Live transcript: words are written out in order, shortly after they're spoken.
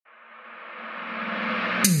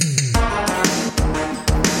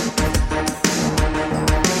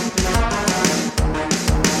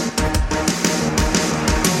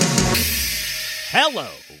Hello,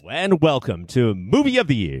 and welcome to Movie of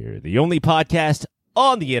the Year, the only podcast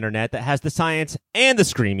on the internet that has the science and the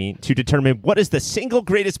screaming to determine what is the single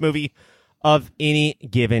greatest movie of any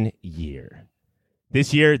given year. This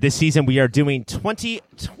season, we are doing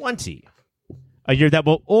 2020, a year that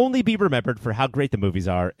will only be remembered for how great the movies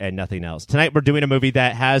are and nothing else. Tonight, we're doing a movie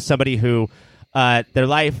that has somebody who their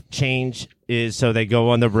life change is so they go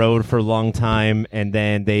on the road for a long time and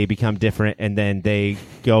then they become different and then they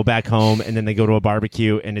go back home and then they go to a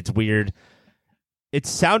barbecue and it's weird. It's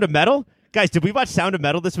Sound of Metal. Guys, did we watch Sound of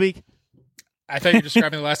Metal this week? I thought you were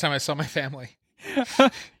describing the last time I saw my family.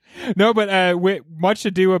 No, but Much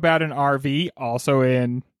Ado About an RV, also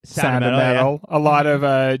in Sound of Metal. Yeah. A lot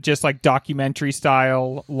of just like documentary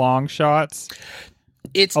style long shots.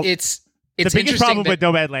 It's the biggest problem with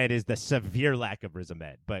Nomadland is the severe lack of Riz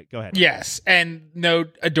Ahmed, but go ahead. Yes, and no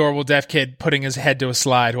adorable deaf kid putting his head to a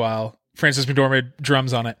slide while Francis McDormand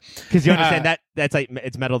drums on it. Because you understand that's like,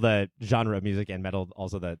 it's metal, the genre of music, and metal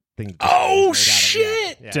also the thing. Oh,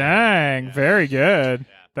 shit! Yeah. Dang, very good.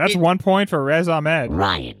 That's 1 point for Riz Ahmed.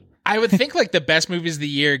 Ryan. I would think like the best movies of the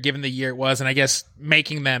year, given the year it was, and I guess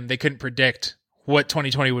making them, they couldn't predict what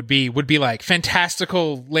 2020 would be like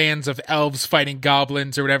fantastical lands of elves fighting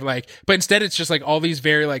goblins or whatever, like, but instead it's just like all these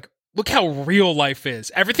very like, look how real life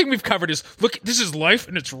is. Everything we've covered is, look, this is life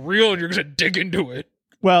and it's real and you're gonna dig into it.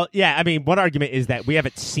 Well, yeah, I mean, one argument is that we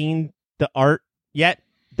haven't seen the art yet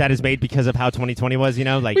that is made because of how 2020 was, you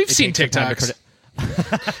know? Like, we've seen TikToks.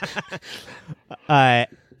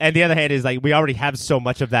 And the other hand is like, we already have so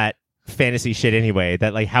much of that fantasy shit anyway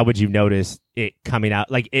that like, how would you notice it coming out,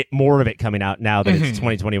 like it more of it coming out now that it's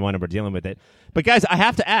 2021 and we're dealing with it. But guys, I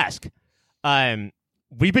have to ask,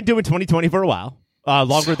 we've been doing 2020 for a while,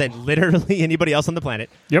 longer than literally anybody else on the planet.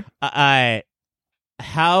 Yep.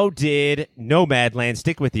 How did Nomadland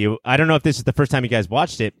stick with you? I don't know if this is the first time you guys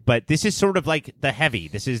watched it, but this is sort of like the heavy,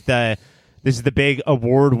 this is the big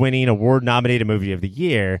award-winning, award-nominated movie of the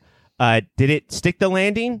year. Did it stick the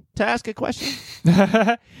landing, to ask a question?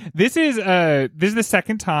 This is the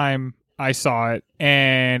second time I saw it,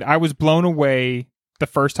 and I was blown away the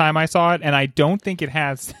first time I saw it, and I don't think it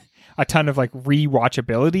has a ton of like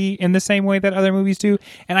rewatchability in the same way that other movies do.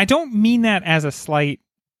 And I don't mean that as a slight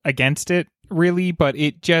against it, really, but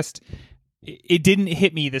it didn't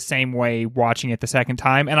hit me the same way watching it the second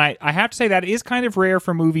time. And I have to say that is kind of rare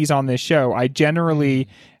for movies on this show. I generally...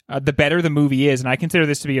 the better the movie is, and I consider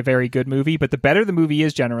this to be a very good movie, but the better the movie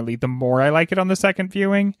is generally, the more I like it on the second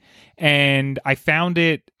viewing. And I found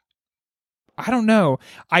it, I don't know,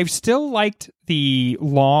 I've still liked the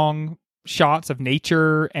long shots of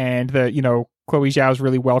nature and the, you know, Chloe Zhao's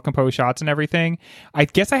really well composed shots and everything. I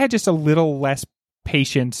guess I had just a little less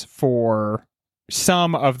patience for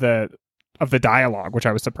some of the dialogue, which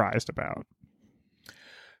I was surprised about.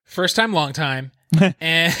 First time, long time.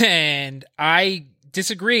 And I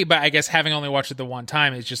disagree, but I guess having only watched it the one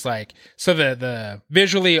time is just like, so the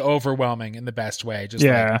visually overwhelming in the best way, just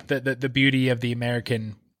like the beauty of the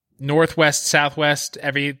American Northwest, Southwest,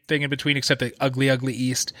 everything in between except the ugly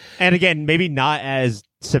East. And again, maybe not as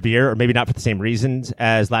severe, or maybe not for the same reasons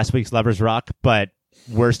as last week's Lovers Rock, but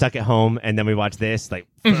we're stuck at home and then we watch this, like,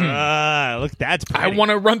 look, that's pretty. I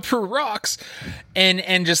want to run through rocks.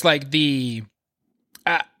 And just like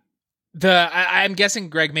I'm guessing,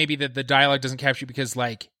 Greg, maybe the dialogue doesn't capture you because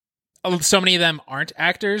like so many of them aren't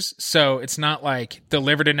actors, so it's not like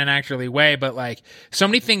delivered in an actorly way, but like so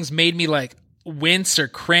many things made me like wince or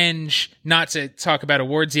cringe, not to talk about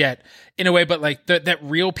awards yet in a way, but like that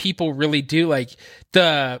real people really do, like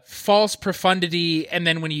the false profundity, and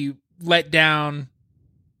then when you let down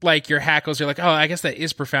like your hackles, you're like, oh, I guess that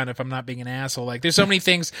is profound if I'm not being an asshole. Like there's so many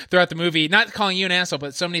things throughout the movie, not calling you an asshole,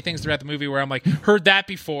 but so many things throughout the movie where I'm like, heard that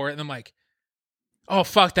before, and I'm like, oh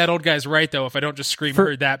fuck, that old guy's right though, if I don't just scream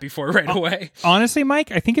heard that before right away. Honestly,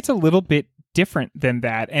 Mike, I think it's a little bit different than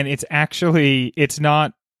that, and it's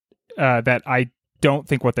not that I don't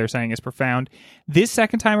think what they're saying is profound. This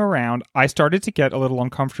second time around, I started to get a little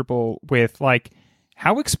uncomfortable with like,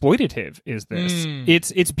 how exploitative is this?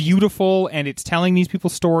 It's beautiful and it's telling these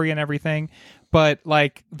people's story and everything, but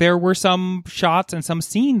like there were some shots and some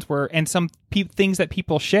scenes and some things that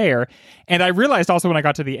people share, and I realized also when I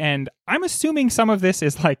got to the end, I'm assuming some of this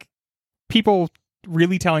is like people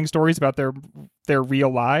really telling stories about their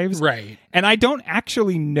real lives, right? And I don't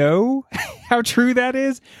actually know how true that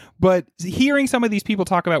is, but hearing some of these people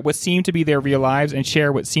talk about what seemed to be their real lives and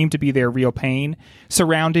share what seemed to be their real pain,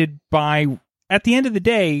 surrounded by, at the end of the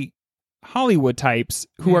day, Hollywood types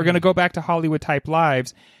who are going to go back to Hollywood type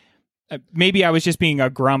lives. Maybe I was just being a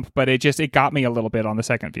grump, but it got me a little bit on the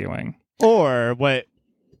second viewing. Or what,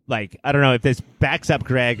 like, I don't know if this backs up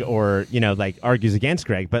Greg or, like argues against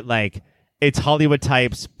Greg, but like it's Hollywood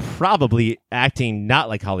types probably acting not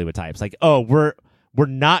like Hollywood types. Like, oh, we're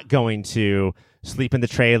not going to sleep in the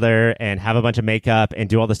trailer and have a bunch of makeup and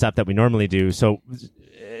do all the stuff that we normally do. So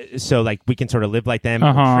like we can sort of live like them,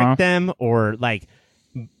 or trick them, or like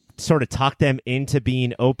sort of talk them into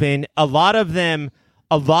being open. A lot of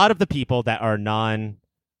the people that are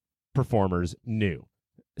non-performers knew.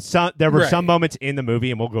 There were some moments in the movie,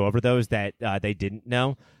 and we'll go over those, that they didn't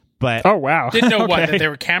know. But oh wow, didn't know what, that there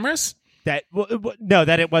were cameras? That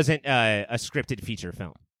it wasn't a scripted feature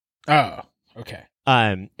film. Oh, okay.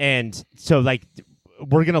 And so like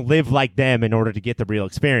we're gonna live like them in order to get the real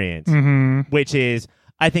experience, which is,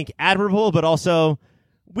 I think, admirable, but also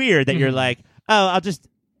weird that you're like, oh,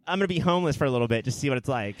 I'm gonna be homeless for a little bit, just see what it's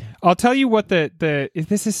like. I'll tell you what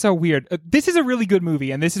this is so weird. This is a really good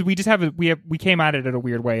movie, and we came at it in a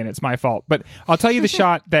weird way, and it's my fault. But I'll tell you the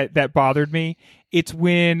shot that bothered me. It's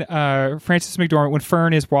when Frances McDormand, when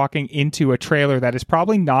Fern is walking into a trailer that is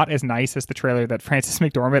probably not as nice as the trailer that Frances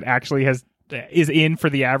McDormand actually is in for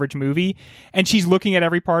the average movie, and she's looking at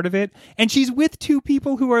every part of it, and she's with two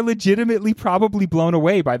people who are legitimately probably blown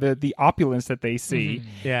away by the opulence that they see.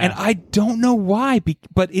 Yeah. And I don't know why,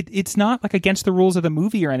 but it's not like against the rules of the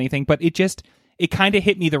movie or anything, but it kind of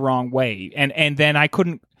hit me the wrong way, and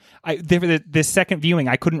then this second viewing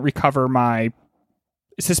I couldn't recover my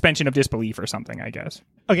suspension of disbelief or something, I guess.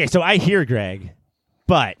 Okay, so I hear Greg,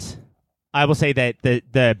 but I will say that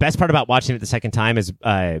the best part about watching it the second time is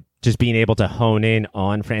just being able to hone in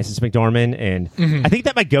on Frances McDormand. And I think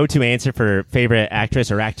that my go-to answer for favorite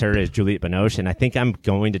actress or actor is Juliette Binoche, and I think I'm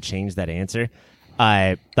going to change that answer.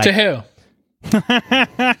 To who?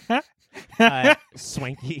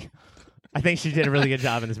 Swanky. I think she did a really good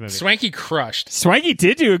job in this movie. Swanky crushed. Swanky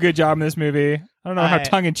did do a good job in this movie. I don't know how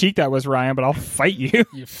tongue-in-cheek that was, Ryan, but I'll fight you.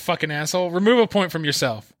 You fucking asshole. Remove a point from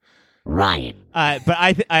yourself. Ryan. But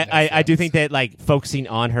I do think that like focusing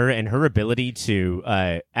on her and her ability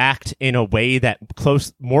to act in a way that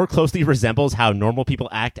more closely resembles how normal people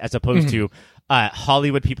act as opposed to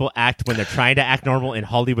Hollywood people act when they're trying to act normal in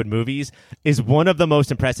Hollywood movies is one of the most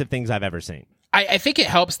impressive things I've ever seen. I think it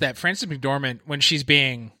helps that Frances McDormand, when she's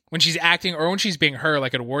acting or when she's being her,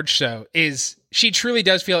 like an award show, is she truly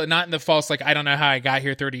does feel it, not in the false, like, I don't know how I got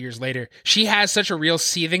here 30 years later. She has such a real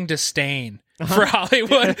seething disdain for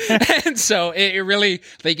Hollywood. And so it really,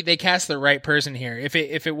 they cast the right person here. If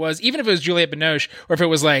it was, even if it was Juliette Binoche, or if it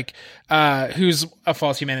was like, who's a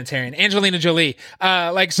false humanitarian, Angelina Jolie,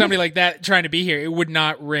 like somebody like that trying to be here, it would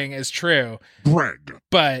not ring as true. Greg.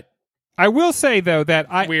 But I will say though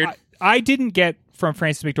that weird. I didn't get from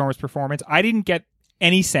Frances McDormand's performance, I didn't get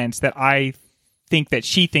any sense that I think that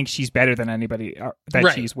she thinks she's better than anybody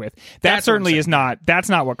that she's with. That certainly is not. That's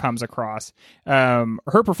not what comes across.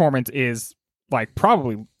 Her performance is like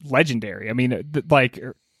probably legendary. I mean,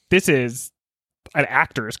 this is an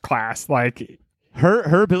actor's class. Like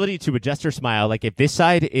her ability to adjust her smile. Like if this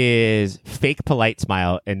side is fake polite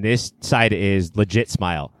smile and this side is legit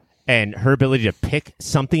smile, and her ability to pick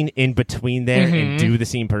something in between there and do the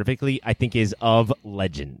scene perfectly, I think is of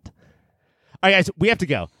legend. All right, guys, we have to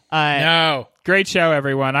go. No. Great show,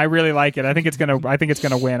 everyone. I really like it. I think it's gonna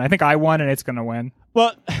win. I think I won, and it's gonna win.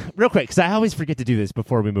 Well, real quick, because I always forget to do this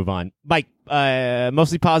before we move on. Mike,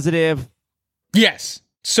 mostly positive. Yes.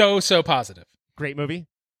 So positive. Great movie.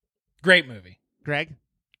 Great movie. Greg?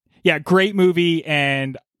 Yeah, great movie,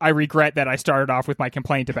 and I regret that I started off with my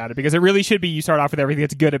complaint about it, because it really should be you start off with everything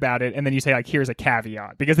that's good about it, and then you say, like, here's a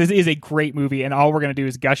caveat, because this is a great movie, and all we're going to do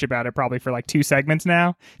is gush about it probably for, like, 2 segments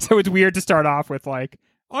now. So it's weird to start off with, like,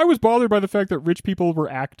 I was bothered by the fact that rich people were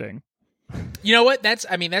acting. You know what? That's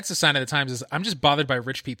a sign of the times. Is I'm just bothered by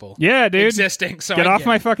rich people. Yeah, dude. Existing. So Get off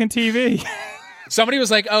my fucking TV. Somebody was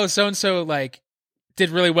like, oh, so-and-so, like, did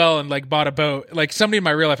really well and, like, bought a boat. Like, somebody in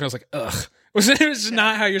my real life, and I was like, ugh. It was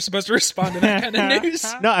not how you're supposed to respond to that kind of news.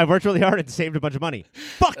 No, I worked really hard and saved a bunch of money.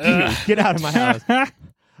 Fuck you. Get out of my house. All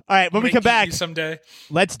right, when we come back, someday,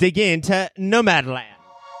 let's dig into Nomadland.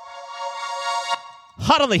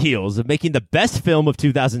 Hot on the heels of making the best film of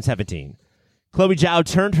 2017, Chloe Zhao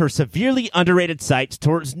turned her severely underrated sights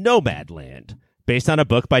towards Nomadland, based on a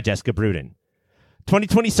book by Jessica Bruden.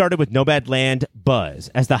 2020 started with Nomadland buzz,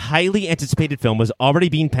 as the highly anticipated film was already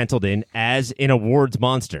being penciled in as an awards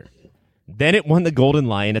monster. Then it won the Golden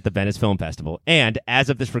Lion at the Venice Film Festival, and as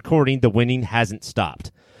of this recording, the winning hasn't stopped.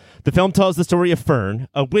 The film tells the story of Fern,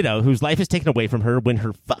 a widow whose life is taken away from her when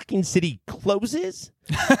her fucking city closes,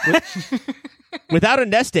 Without a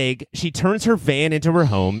nest egg, she turns her van into her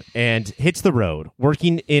home and hits the road,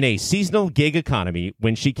 working in a seasonal gig economy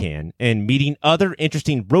when she can and meeting other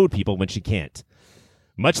interesting road people when she can't.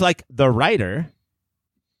 Much like The Writer.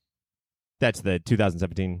 That's the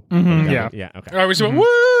 2017. Yeah. Yeah, okay. I was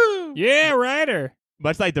woo! Yeah, writer.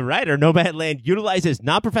 Much like The Writer, Nomadland utilizes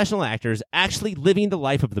non-professional actors actually living the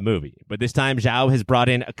life of the movie. But this time, Zhao has brought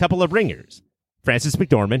in a couple of ringers. Frances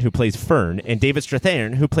McDormand, who plays Fern, and David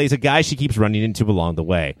Strathairn, who plays a guy she keeps running into along the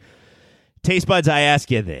way. Taste buds, I ask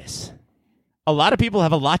you this. A lot of people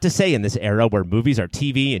have a lot to say in this era where movies are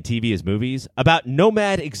TV and TV is movies about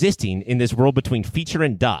Nomad existing in this world between feature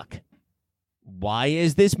and doc. Why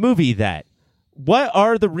is this movie that? What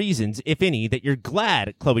are the reasons, if any, that you're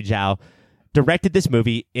glad Chloe Zhao directed this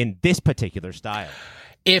movie in this particular style?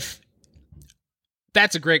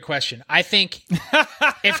 That's a great question. I think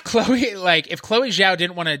if Chloe Zhao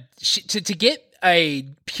didn't want to get a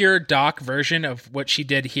pure doc version of what she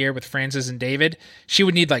did here with Frances and David, she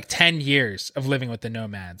would need like 10 years of living with the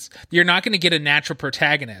nomads. You're not going to get a natural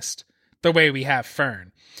protagonist the way we have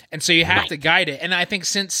Fern. And so you have to guide it. And I think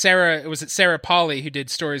since Sarah Polley who did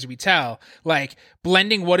Stories We Tell, like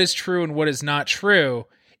blending what is true and what is not true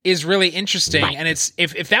is really interesting. Right. And it's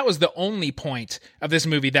if that was the only point of this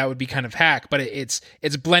movie, that would be kind of hack. But it's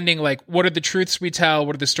blending like what are the truths we tell,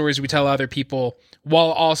 what are the stories we tell other people,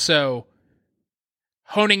 while also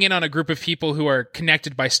honing in on a group of people who are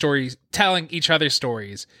connected by stories, telling each other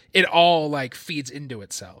stories. It all like feeds into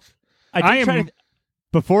itself.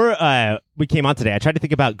 Before we came on today, I tried to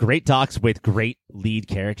think about great docs with great lead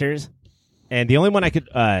characters. And the only one I could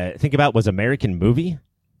think about was American Movie.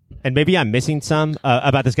 And maybe I'm missing some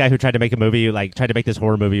about this guy who tried to make a movie, like tried to make this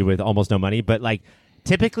horror movie with almost no money. But like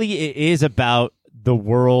typically it is about the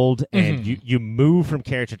world and you move from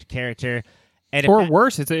character to character. And or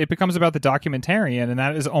worse, it becomes about the documentarian, and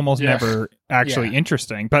that is almost never actually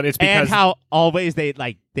interesting. But it's because and how always they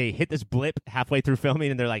hit this blip halfway through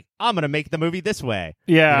filming, and they're like, "I'm going to make the movie this way."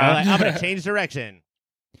 Yeah, I'm going to change direction.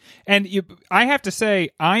 And I have to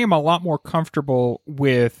say, I am a lot more comfortable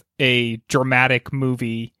with a dramatic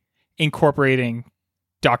movie incorporating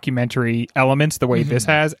documentary elements the way this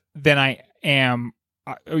has than I am.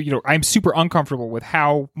 I'm super uncomfortable with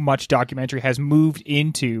how much documentary has moved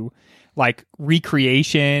into like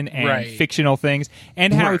recreation and fictional things,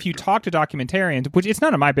 and how if you talk to documentarians, which it's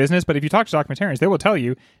none of my business, but if you talk to documentarians, they will tell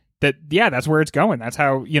you that, that's where it's going. That's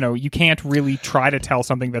how, you can't really try to tell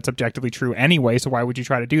something that's objectively true anyway, so why would you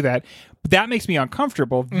try to do that? But that makes me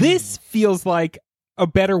uncomfortable. This feels like a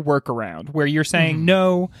better workaround where you're saying,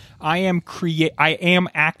 no, I am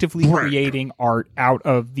actively creating art out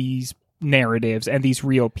of these narratives and these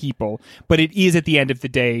real people, but it is at the end of the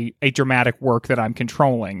day a dramatic work that I'm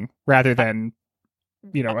controlling rather than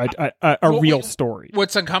a real story.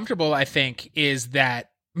 What's uncomfortable, I think, is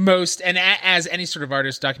that as any sort of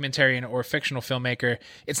artist, documentarian, or fictional filmmaker,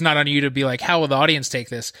 it's not on you to be like, how will the audience take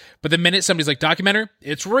this? But the minute somebody's like, documentary,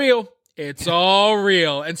 it's real. It's all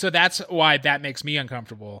real. And so that's why that makes me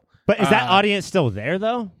uncomfortable. But is that audience still there,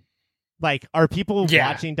 though? Like, are people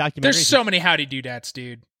watching documentaries? There's so many howdy do-dats,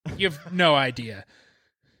 dude. You have no idea.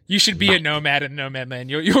 You should be a nomad in Nomadland.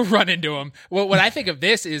 You'll run into them. Well, what I think of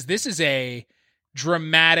this is a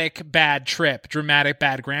dramatic bad trip, dramatic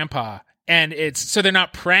bad grandpa. And so they're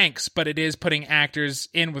not pranks, but it is putting actors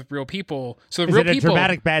in with real people. So is real it a people,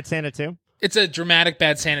 dramatic bad Santa 2? It's a dramatic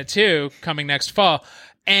bad Santa 2 coming next fall.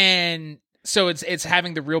 And so it's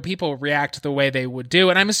having the real people react the way they would do.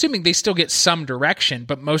 And I'm assuming they still get some direction,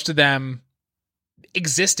 but most of them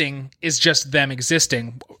existing is just them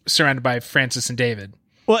existing surrounded by Frances and David.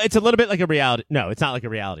 Well, it's a little bit like a reality. No, it's not like a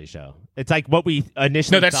reality show. It's like what we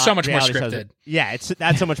initially. No, that's thought so much more shows. scripted. Yeah,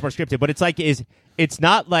 that's so much more scripted. But it's like it's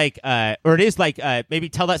not like or it is like maybe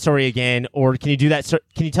tell that story again, or can you do that?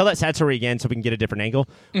 Can you tell that sad story again so we can get a different angle?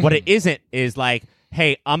 What it isn't is like,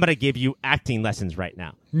 hey, I'm going to give you acting lessons right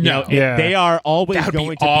now. No, they are always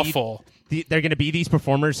going to awful. They're going to be these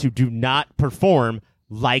performers who do not perform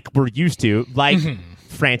like we're used to, like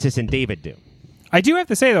Frances and David do. I do have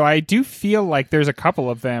to say, though, I do feel like there's a couple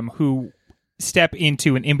of them who step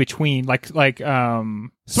into an in-between, like Swanky.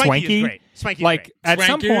 Swanky. Is great. Swanky like, is great. at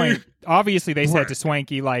some point, obviously, they said to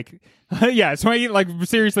Swanky, like, yeah, Swanky, like,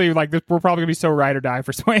 seriously, like, we're probably going to be so ride or die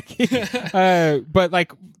for Swanky. But,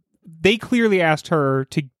 like, they clearly asked her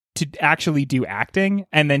to actually do acting,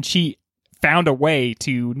 and then she found a way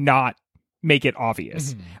to not make it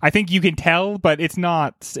obvious. I think you can tell, but it's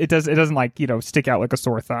not. It doesn't like stick out like a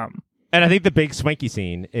sore thumb. And I think the big Swanky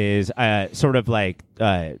scene is sort of like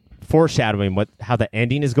foreshadowing how the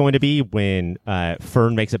ending is going to be when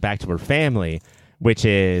Fern makes it back to her family, which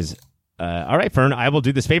is all right, Fern, I will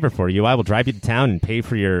do this favor for you. I will drive you to town and pay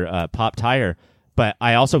for your pop tire. But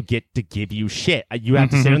I also get to give you shit. You have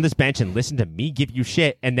to sit on this bench and listen to me give you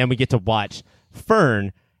shit. And then we get to watch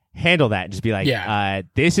Fern handle that and just be like,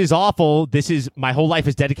 this is awful. My whole life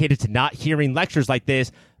is dedicated to not hearing lectures like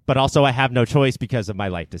this. But also I have no choice because of my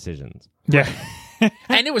life decisions. Yeah.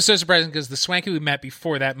 And it was so surprising because the Swanky we met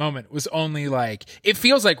before that moment was only like, it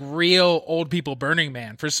feels like real old people Burning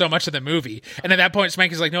Man for so much of the movie. And at that point,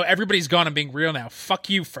 Swanky's like, no, everybody's gone. I'm being real now. Fuck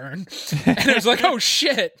you, Fern. And it was like, oh,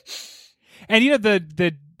 shit. And,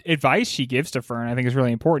 the advice she gives to Fern, I think, is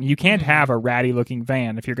really important. You can't have a ratty-looking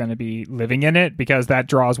van if you're going to be living in it because that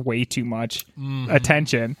draws way too much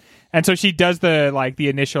attention. And so she does the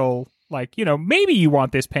initial... maybe you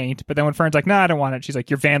want this paint, but then when Fern's like, no, I don't want it. She's like,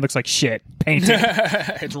 your van looks like shit. Paint it.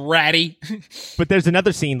 It's ratty. But there's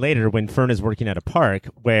another scene later when Fern is working at a park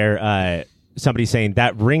where somebody's saying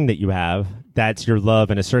that ring that you have, that's your love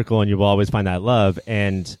in a circle and you will always find that love.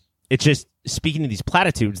 And it's just speaking to these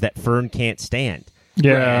platitudes that Fern can't stand.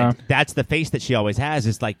 Yeah. And that's the face that she always has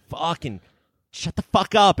is like, fucking shut the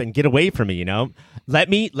fuck up and get away from me, Let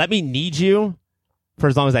me need you for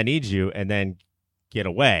as long as I need you and then get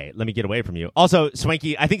away. Let me get away from you. Also,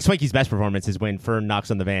 Swanky, I think Swanky's best performance is when Fern knocks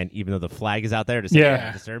on the van, even though the flag is out there to say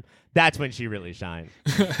not disturb. That's when she really shines.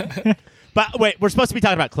 But wait, we're supposed to be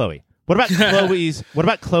talking about Chloe. What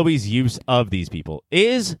about Chloe's use of these people?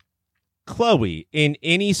 Is Chloe, in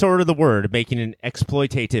any sort of the word, making an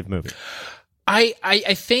exploitative movie? I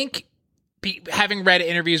think, having read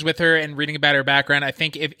interviews with her and reading about her background, I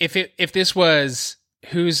think if this was,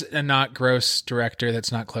 who's a not gross director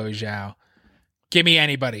that's not Chloe Zhao? Give me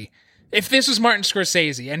anybody. If this was Martin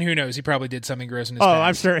Scorsese, and who knows, he probably did something gross in his past.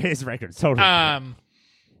 I'm sure his record's totally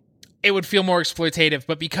it would feel more exploitative.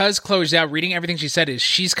 But because Chloe Zhao, reading everything she said, is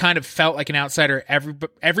she's kind of felt like an outsider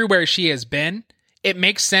everywhere she has been. It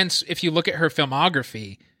makes sense if you look at her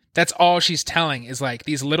filmography. That's all she's telling is like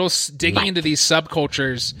these little digging into these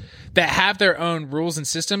subcultures that have their own rules and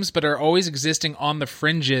systems, but are always existing on the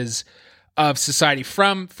fringes of society,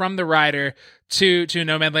 from the writer to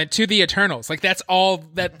Nomadland to the Eternals. Like that's all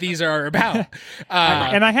that these are about.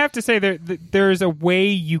 And I have to say there's a way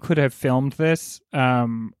you could have filmed this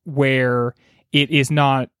where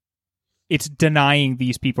it's denying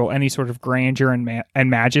these people any sort of grandeur and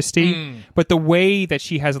majesty. But the way that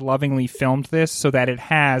she has lovingly filmed this so that it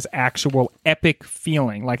has actual epic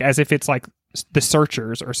feeling, like as if it's like The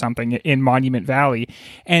Searchers or something in Monument Valley,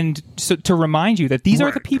 and so to remind you that these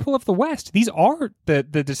are the people of the West. These are the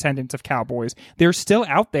descendants of cowboys. They're still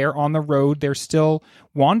out there on the road. They're still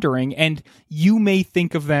wandering, and you may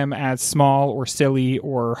think of them as small or silly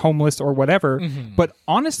or homeless or whatever, but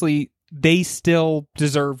honestly, they still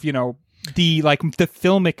deserve, the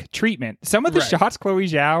filmic treatment. Some of the shots Chloe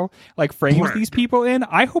Zhao frames these people in,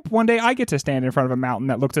 I hope one day I get to stand in front of a mountain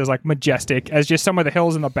that looks as majestic as just some of the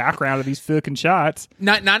hills in the background of these fucking shots.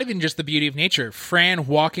 Not even just the beauty of nature. Fern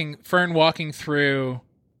walking through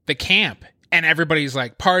the camp and everybody's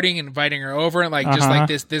partying and inviting her over and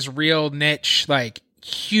just this real niche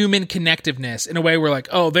human connectiveness in a way where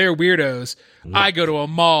they're weirdos. I go to a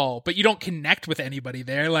mall, but you don't connect with anybody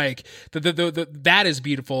there. That is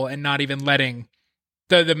beautiful, and not even letting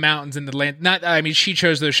the mountains and the land. She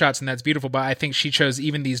chose those shots, and that's beautiful. But I think she chose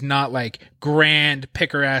even these not grand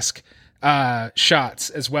picaresque shots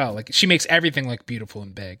as well. She makes everything look beautiful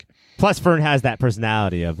and big. Plus, Fern has that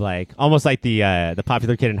personality of almost like the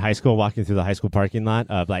popular kid in high school walking through the high school parking lot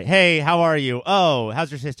of hey, how are you? Oh,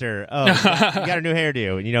 how's your sister? Oh, you got a new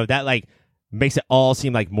hairdo. And that makes it all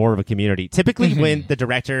seem like more of a community. Typically, when the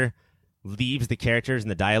director leaves the characters and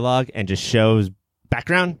the dialogue and just shows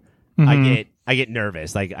background, I get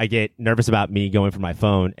nervous. I get nervous about me going for my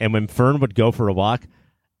phone. And when Fern would go for a walk,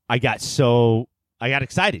 I got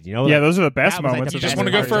excited, Yeah, those are the best moments. You just want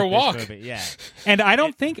to go for a walk. Yeah. And I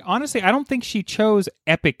don't think she chose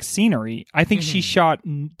epic scenery. I think she shot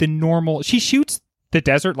the normal. She shoots the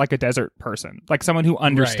desert like a desert person, like someone who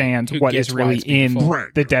understands what is really in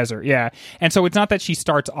the desert. Yeah. And so it's not that she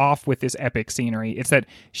starts off with this epic scenery. It's that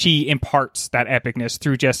she imparts that epicness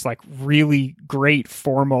through just really great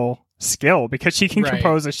formal skill, because she can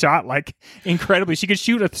compose a shot incredibly. She could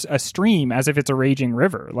shoot a stream as if it's a raging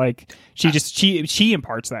river. She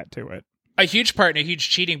imparts that to it. A huge part and a huge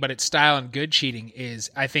cheating, but it's style and good cheating is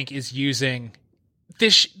using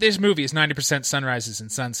this movie is 90% sunrises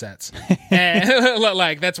and sunsets. And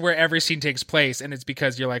that's where every scene takes place, and it's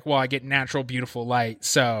because you're I get natural beautiful light.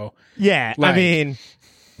 So yeah, you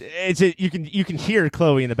can hear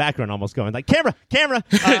Chloe in the background almost going camera.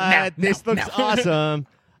 This looks awesome.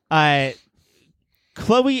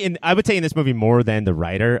 Chloe, and I would say in this movie more than the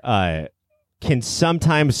writer, can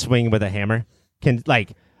sometimes swing with a hammer. Can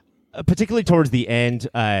like, particularly towards the end,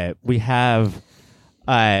 we have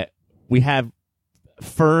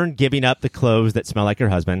Fern giving up the clothes that smell like her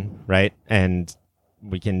husband, right? And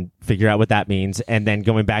we can figure out what that means. And then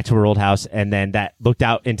going back to her old house, and then that looked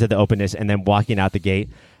out into the openness, and then walking out the gate.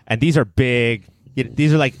 And these are big.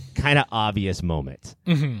 These are like kind of obvious moments.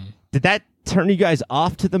 Mm-hmm. Did that turn you guys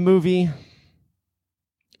off to the movie?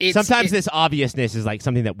 Sometimes this obviousness is like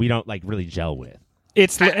something that we don't like really gel with.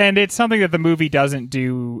 It's something that the movie doesn't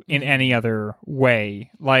do in any other way.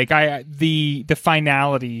 Like the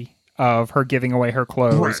finality of her giving away her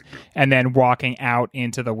clothes and then walking out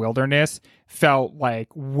into the wilderness felt like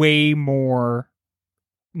way more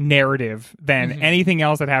narrative than anything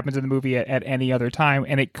else that happens in the movie at any other time.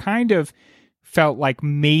 And it kind of felt like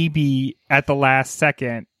maybe at the last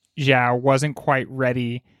second, Zhao wasn't quite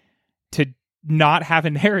ready to not have a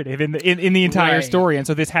narrative in the entire story. And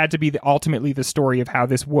so this had to be ultimately the story of how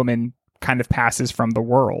this woman kind of passes from the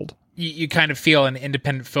world. You kind of feel an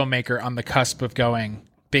independent filmmaker on the cusp of going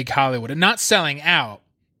big Hollywood and not selling out,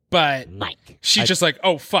 but she's just like,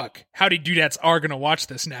 oh fuck, Howdy Doodads are gonna watch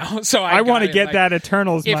this now. So I want to get that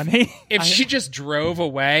Eternals money. If she just drove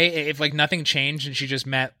away, if like nothing changed and she just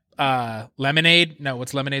met Lemonade, no,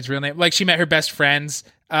 what's Lemonade's real name? Like she met her best friends.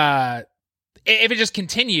 If it just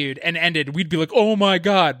continued and ended, we'd be like, oh my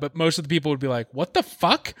god. But most of the people would be like, what the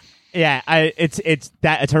fuck? Yeah, it's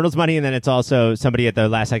that Eternals money, and then it's also somebody at the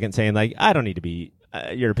last second saying like, I don't need to be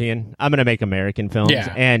European. I'm going to make American films.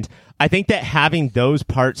 Yeah. And I think that having those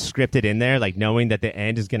parts scripted in there, like knowing that the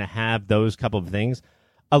end is going to have those couple of things,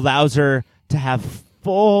 allows her to have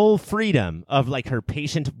full freedom of like her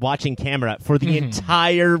patient watching camera for the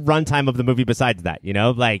entire runtime of the movie. Besides that, you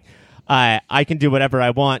know, like I can do whatever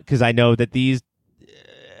I want because I know that these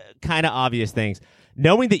kind of obvious things.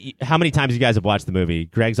 Knowing that how many times you guys have watched the movie,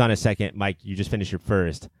 Greg's on a second, Mike, you just finished your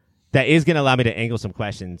first. That is going to allow me to angle some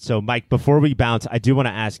questions. So, Mike, before we bounce, I do want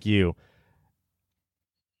to ask you,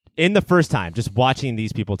 in the first time, just watching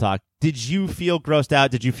these people talk, did you feel grossed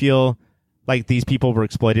out? Did you feel like these people were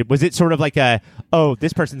exploited? Was it sort of like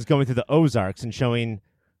this person's going through the Ozarks and showing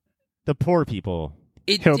the poor people?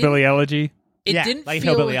 Hillbilly elegy? It didn't like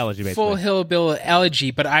feel hillbilly elegy, basically. Full hillbilly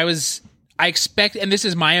elegy, but I expect, and this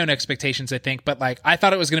is my own expectations, I think, but like I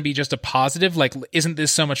thought it was going to be just a positive, like, isn't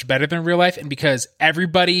this so much better than real life? And because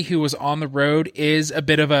everybody who was on the road is a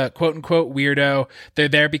bit of a quote unquote weirdo, they're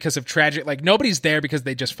there because of tragic, like nobody's there because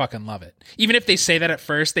they just fucking love it. Even if they say that at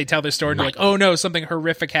first, they tell their story and they're like, oh no, something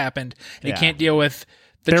horrific happened and you can't deal with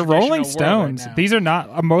they're Rolling Stones. Right, these are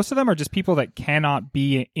not. Most of them are just people that cannot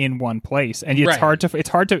be in one place, and it's hard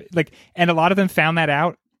to like. And a lot of them found that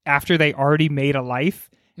out after they already made a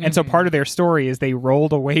life, and so part of their story is they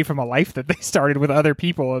rolled away from a life that they started with other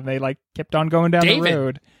people, and they like kept on going down the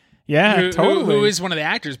road. Yeah, totally. Who is one of the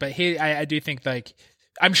actors, but I do think like.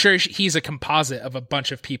 I'm sure he's a composite of a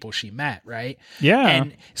bunch of people she met, right? Yeah,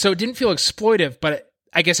 and so it didn't feel exploitive, but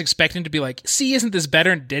I guess expecting to be like, "See, isn't this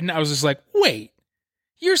better?" And didn't. I was just like, "Wait."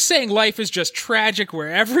 You're saying life is just tragic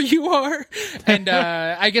wherever you are? And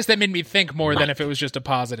I guess that made me think more than if it was just a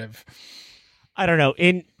positive. I don't know.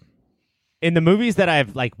 In the movies that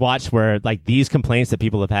I've like watched where like these complaints that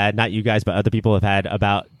people have had, not you guys, but other people have had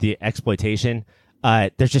about the exploitation,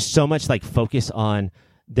 there's just so much like focus on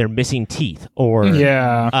their missing teeth or,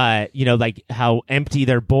 like how empty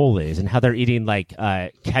their bowl is and how they're eating like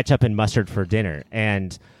ketchup and mustard for dinner.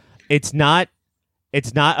 And it's not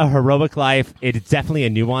a heroic life. It's definitely a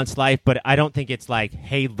nuanced life, but I don't think it's like,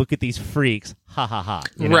 hey, look at these freaks. Ha, ha, ha.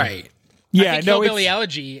 You know? Right. Yeah, I think Hillbilly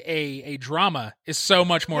Elegy, a drama, is so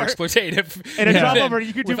much more exploitative. And a drama where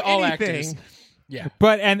you could do with all anything. Actors. Yeah.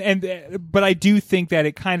 But I do think that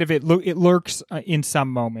it kind of, it lurks in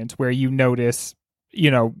some moments where you notice,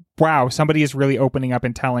 wow, somebody is really opening up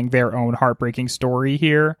and telling their own heartbreaking story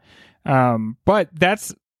here. But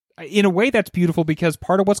that's, in a way, that's beautiful because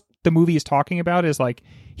part of what the movie is talking about is like,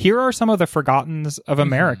 here are some of the forgottens of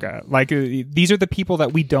America. Like these are the people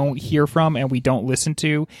that we don't hear from and we don't listen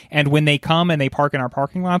to. And when they come and they park in our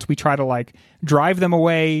parking lots, we try to like drive them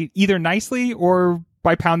away either nicely or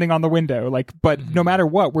by pounding on the window. Like, but no matter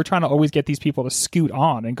what, we're trying to always get these people to scoot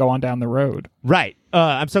on and go on down the road. Right.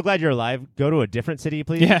 I'm so glad you're alive. Go to a different city,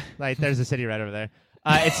 please. Yeah. Like there's a city right over there.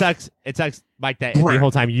 It sucks, Mike, that the whole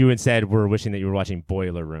time you instead were wishing that you were watching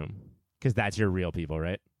Boiler Room because that's your real people,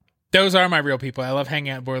 right? Those are my real people. I love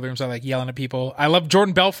hanging out in boiler rooms. I like yelling at people. I love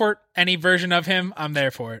Jordan Belfort. Any version of him, I'm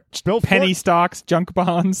there for it. Penny stocks, junk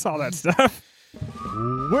bonds, all that stuff.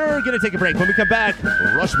 We're going to take a break. When we come back,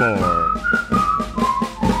 Rushmore.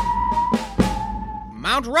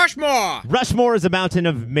 Mount Rushmore! Rushmore is a mountain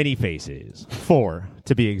of many faces. 4,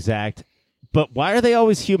 to be exact. but why are they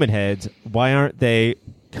always human heads? Why aren't they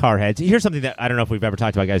car heads? Here's something that I don't know if we've ever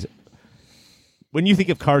talked about, guys. When you think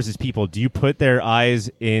of cars as people, do you put their eyes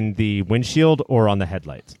in the windshield or on the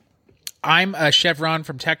headlights? I'm a Chevron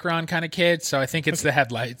from Techron kind of kid, so I think it's the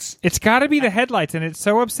headlights. It's got to be the headlights, and it's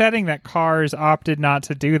so upsetting that cars opted not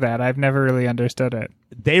to do that. I've never really understood it.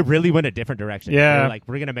 They really went a different direction. Yeah. They're like,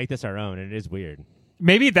 we're going to make this our own, and it is weird.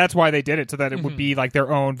 Maybe that's why they did it, so that it would be like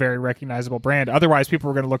their own very recognizable brand. Otherwise, people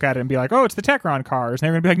were going to look at it and be like, oh, it's the Techron cars. And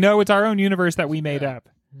they're going to be like, no, it's our own universe that we made up.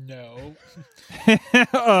 No.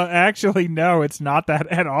 Actually, no, it's not that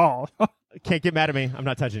at all. Can't get mad at me. I'm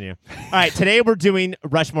not touching you. All right, today we're doing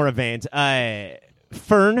Rushmore of Vans.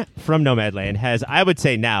 Fern from Nomadland has, I would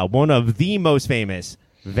say now, one of the most famous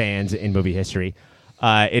vans in movie history.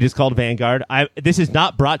 It is called Vanguard. This is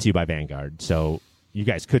not brought to you by Vanguard, so you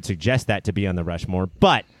guys could suggest that to be on the Rushmore,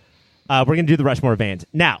 but we're going to do the Rushmore of Vans.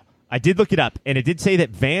 Now, I did look it up, and it did say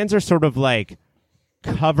that vans are sort of like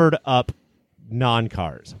covered up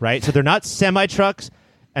non-cars, right? So they're not semi-trucks,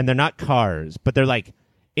 and they're not cars, but they're like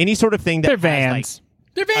any sort of thing that They're has, vans.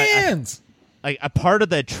 They're vans. like a part of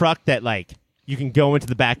the truck that like you can go into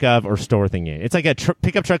the back of or store thing in. It's like a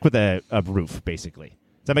pickup truck with a roof, basically.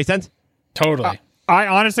 Does that make sense? Totally.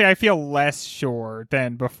 I feel less sure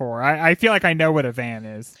than before. I feel like I know what a van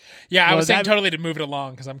is. Yeah, I Well, was saying that- totally to move it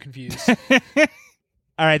along because I'm confused.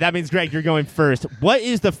 All right, that means, Greg, you're going first. What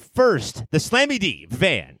is the Slammy D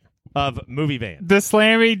van of movie van? The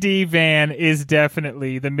Slammy D van is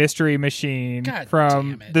definitely the Mystery Machine God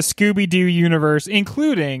from damn it. the Scooby-Doo universe,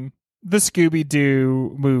 including the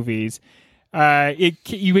Scooby-Doo movies.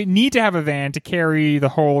 You would need to have a van to carry the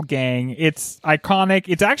whole gang. It's iconic.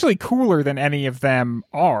 It's actually cooler than any of them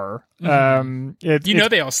are.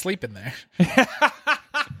 They all sleep in there.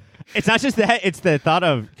 It's not just that; it's the thought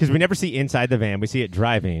of, because we never see inside the van; we see it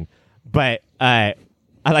driving. But I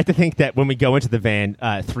like to think that when we go into the van,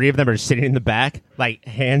 3 of them are sitting in the back, like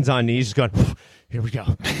hands on knees, just going, "Here we go!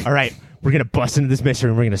 All right, we're gonna bust into this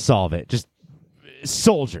mystery and we're gonna solve it." Just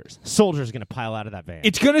soldiers are gonna pile out of that van.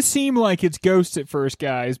 It's going to seem like it's ghosts at first,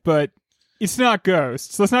 guys, but it's not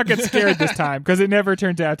ghosts. Let's not get scared this time, because it never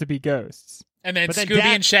turns out to be ghosts. And then But then Scooby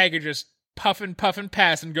Dad- and Shaggy just puffing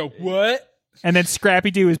past and go, what? And then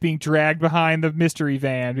Scrappy-Doo is being dragged behind the mystery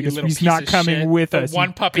van because little he's piece not of coming shit. with The us. one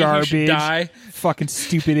you puppy who garbage. should die. Fucking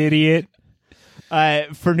stupid idiot.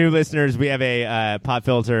 For new listeners, we have a pop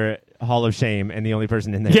filter Hall of Shame, and the only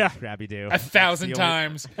person in there Yeah. is Scrappy Doo. 1,000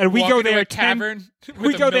 times. And we Walk go into there a tavern. We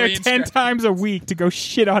with go a there million 10 scraps. times a week to go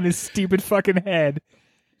shit on his stupid fucking head.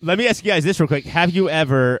 Let me ask you guys this real quick: have you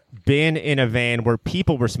ever been in a van where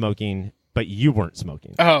people were smoking but you weren't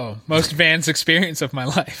smoking? Oh, most Van's experience of my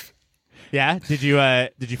life. Yeah. Did you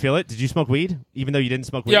feel it? Did you smoke weed even though you didn't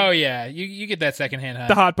smoke weed? Oh, yeah. You get that secondhand high.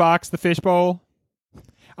 The hot box, the fishbowl.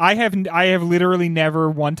 I have literally never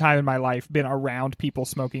one time in my life been around people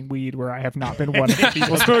smoking weed where I have not been one of the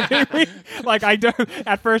people smoking weed. Like, I don't.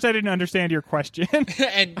 At first, I didn't understand your question.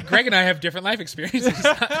 And Greg and I have different life experiences.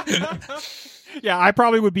 Yeah, I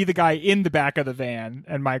probably would be the guy in the back of the van,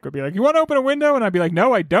 and Mike would be like, "You want to open a window?" And I'd be like,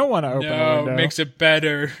 "No, I don't want to open a No, window." makes it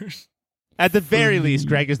better. At the very least,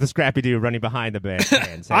 Greg is the Scrappy Doo running behind the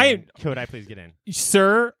van saying, could I please get in?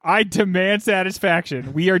 Sir, I demand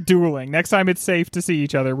satisfaction. We are dueling. Next time it's safe to see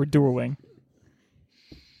each other, we're dueling.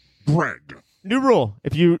 Greg. New rule: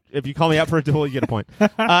 if you call me out for a duel, you get a point.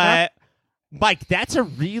 Mike, that's a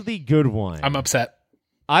really good one. I'm upset.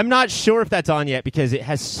 I'm not sure if that's on yet because it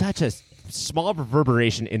has such a small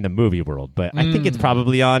reverberation in the movie world, but I think it's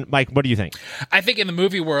probably on. Mike, what do you think? I think in the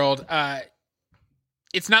movie world,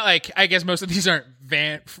 it's not like, I guess most of these aren't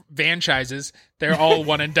franchises. They're all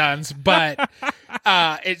one and dones, but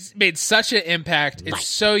it's made such an impact. It's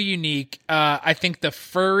so unique. I think the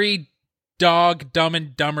furry dog Dumb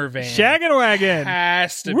and Dumber van Shaggin' Wagon.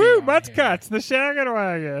 has to Woo, be butts on here. cuts. The Shaggin'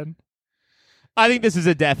 Wagon. I think this is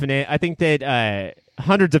a definite. I think that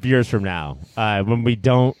hundreds of years from now, when we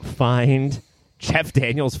don't find Jeff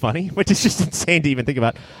Daniels funny, which is just insane to even think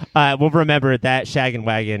about, we'll remember that Shaggin'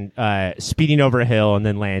 Wagon speeding over a hill and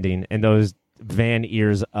then landing, and those van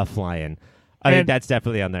ears a-flying. I think And that's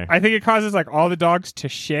definitely on there. I think it causes like all the dogs to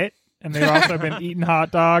shit, and they've also been eating hot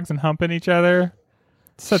dogs and humping each other.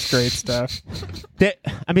 Such great stuff.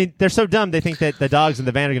 They're so dumb. They think that the dogs in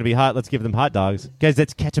the van are going to be hot. Let's give them hot dogs. Guys,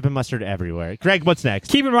 that's ketchup and mustard everywhere. Greg, what's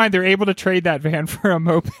next? Keep in mind, they're able to trade that van for a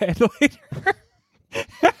moped later.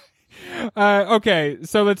 Okay,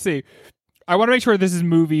 so let's see. I want to make sure this is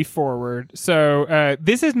movie forward. So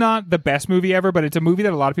this is not the best movie ever, but it's a movie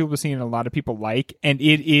that a lot of people have seen and a lot of people like, and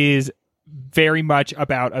it is very much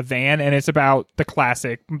about a van, and it's about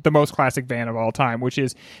the most classic van of all time, which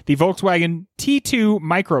is the Volkswagen T2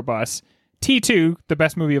 microbus T2, the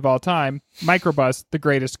best movie of all time. Microbus, the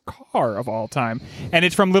greatest car of all time. And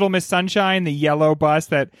it's from Little Miss Sunshine, the yellow bus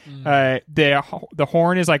that the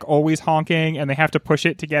horn is like always honking, and they have to push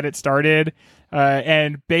it to get it started.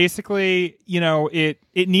 And basically,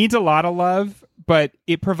 it needs a lot of love, but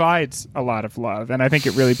it provides a lot of love, and I think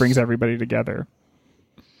it really brings everybody together.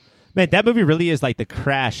 Man, that movie really is like the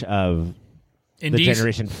Crash of Indies? the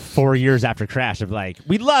generation 4 years after Crash. Of like,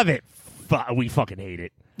 we love it, we fucking hate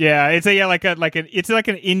it. Yeah, it's like an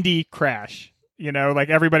indie Crash. Like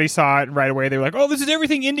everybody saw it and right away they were like, "Oh, this is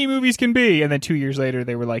everything indie movies can be," and then 2 years later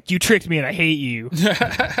they were like, "You tricked me and I hate you."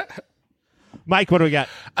 Mike, what do we got?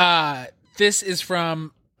 This is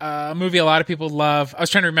from a movie a lot of people love. I was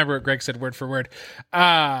trying to remember what Greg said word for word.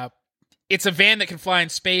 It's a van that can fly in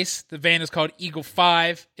space. The van is called Eagle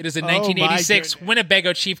 5. It is a 1986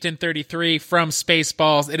 Winnebago Chieftain 33 from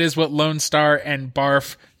Spaceballs. It is what Lone Star and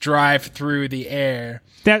Barf drive through the air.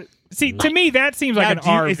 To me, that seems like an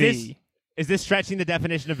RV. Is this stretching the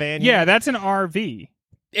definition of van? Yeah, that's an RV.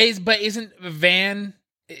 But isn't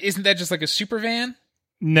that just like a super van?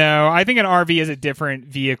 No, I think an RV is a different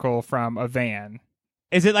vehicle from a van.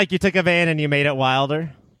 Is it like you took a van and you made it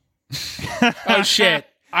wilder? Oh, shit.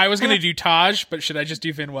 I was going to do Taj, but should I just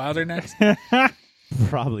do Van Wilder next?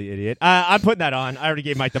 Probably idiot. I'm putting that on. I already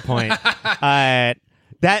gave Mike the point.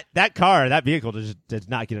 That vehicle does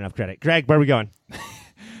not get enough credit. Greg, where are we going?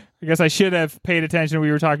 I guess I should have paid attention when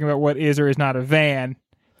we were talking about what is or is not a van.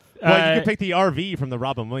 Well, you could pick the RV from the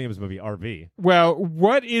Robin Williams movie, RV. Well,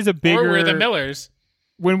 what is a bigger... Or we're the Millers.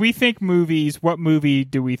 When we think movies, what movie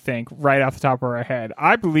do we think right off the top of our head?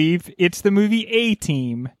 I believe it's the movie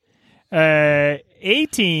A-Team.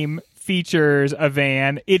 A-Team features a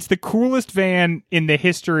van. It's the coolest van in the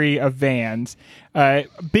history of vans.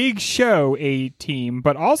 Big show, A-Team,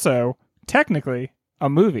 but also, technically, a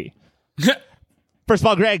movie. First of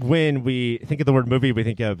all, Greg, when we think of the word movie, we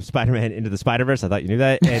think of Spider-Man Into the Spider-Verse. I thought you knew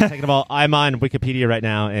that. And second of all, I'm on Wikipedia right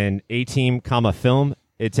now, and A-Team, film.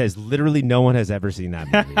 It says literally no one has ever seen that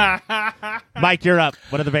movie. Mike, you're up.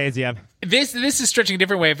 What other vans do you have? This is stretching a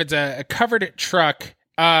different way. If it's a covered truck,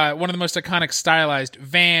 one of the most iconic stylized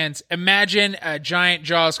vans. Imagine a giant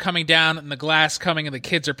Jaws coming down and the glass coming and the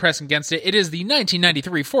kids are pressing against it. It is the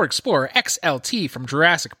 1993 Ford Explorer XLT from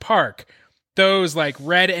Jurassic Park. Those like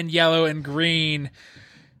red and yellow and green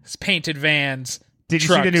painted vans. Did you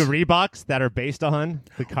see the new Reeboks that are based on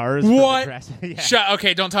the cars? What? Yeah.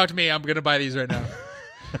 Okay, don't talk to me. I'm going to buy these right now.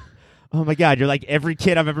 Oh my God, you're like every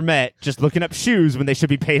kid I've ever met just looking up shoes when they should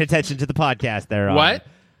be paying attention to the podcast there. What?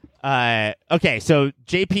 Okay, so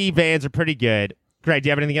JP vans are pretty good. Greg, do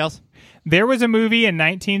you have anything else? There was a movie in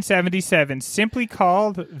 1977 simply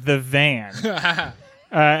called The Van.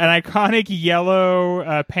 An iconic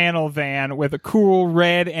yellow panel van with a cool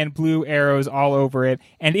red and blue arrows all over it,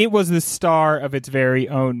 and it was the star of its very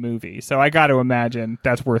own movie. So I got to imagine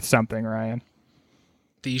that's worth something, Ryan.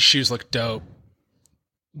 These shoes look dope.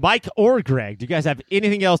 Mike or Greg, do you guys have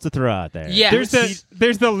anything else to throw out there? Yeah, there's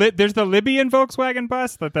the Libyan Volkswagen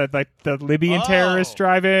bus that the Libyan terrorists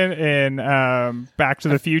drive in Back to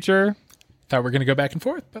the Future. Thought we were going to go back and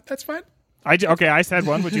forth, but that's fine. I said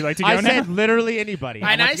one. Would you like to go now? I said literally anybody.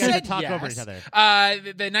 And I said talk yes. over each other.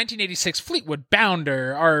 The 1986 Fleetwood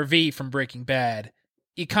Bounder RV from Breaking Bad.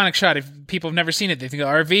 Iconic shot. If people have never seen it, they think of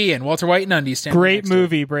RV and Walter White and Undy standing Great next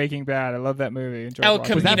movie, Breaking Bad. I love that movie. Enjoyed El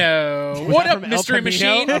watching it. Camino. What up, Mystery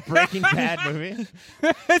Machine? A Breaking Bad movie?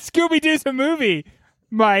 Scooby-Doo's a movie,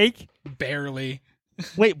 Mike. Barely.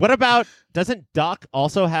 Wait, what about, doesn't Doc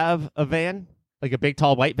also have a van? Like a big,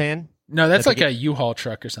 tall, white van? No, that's like a U-Haul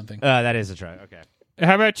truck or something. That is a truck, okay.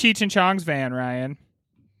 How about Cheech and Chong's van, Ryan?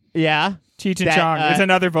 Yeah. Cheech and Chong. It's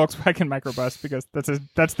another Volkswagen microbus because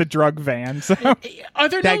that's the drug van. So Are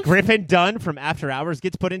there that Griffin Dunn from After Hours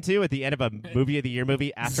gets put into at the end of a movie of the year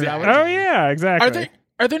movie, After Hours. Oh yeah, exactly.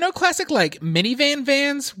 Are there no classic like minivan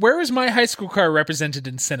vans? Where was my high school car represented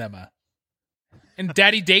in cinema? In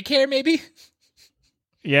Daddy Daycare, maybe?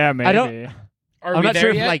 Yeah, maybe. I'm not sure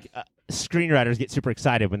if like screenwriters get super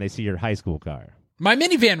excited when they see your high school car. My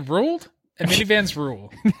minivan ruled. And minivans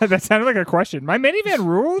rule. That sounded like a question. My minivan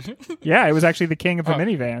ruled? Yeah, it was actually the king of the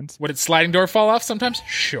minivans. Would its sliding door fall off sometimes?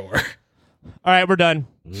 Sure. All right, we're done.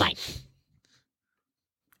 Mike.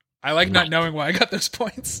 I like not knowing why I got those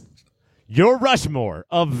points. Your Rushmore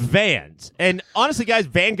of vans. And honestly, guys,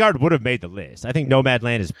 Vanguard would have made the list. I think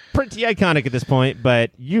Nomadland is pretty iconic at this point, but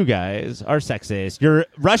you guys are sexist. Your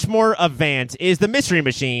Rushmore of vans is the Mystery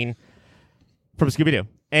Machine from Scooby-Doo.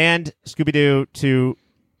 And Scooby-Doo to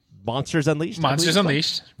Monsters Unleashed. Monsters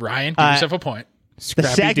Unleashed. Ryan, give yourself a point. The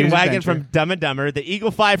Shaggy Wagon from Dumb and Dumber, the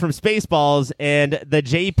Eagle 5 from Spaceballs, and the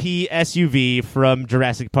JP SUV from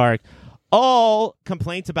Jurassic Park. all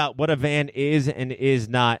complaints about what a van is and is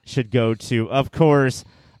not should go to, of course,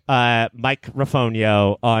 Mike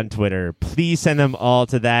Rafonio on Twitter. Please send them all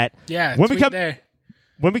to that. Yeah, when we come there.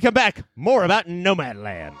 When we come back, more about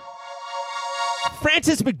Nomadland.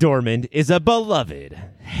 Frances McDormand is a beloved,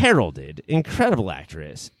 heralded, incredible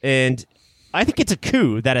actress, and I think it's a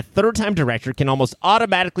coup that a third-time director can almost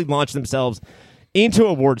automatically launch themselves into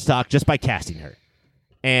award stock just by casting her.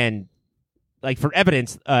 And, like, for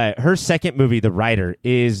evidence, her second movie, The Rider,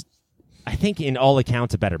 is, I think, in all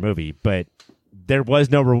accounts, a better movie, but there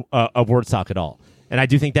was no award stock at all. And I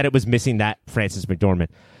do think that it was missing that Frances McDormand.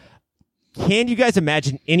 Can you guys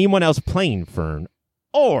imagine anyone else playing Fern,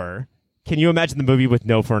 or can you imagine the movie with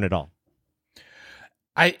no Fern at all?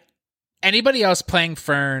 Anybody else playing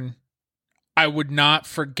Fern, I would not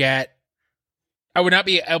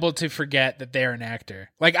be able to forget that they're an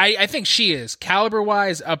actor. Like, I think she is,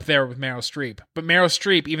 caliber-wise, up there with Meryl Streep. But Meryl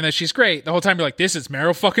Streep, even though she's great, the whole time you're like, this is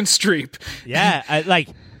Meryl fucking Streep. Yeah, I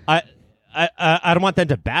don't want them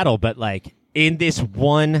to battle, but, like, in this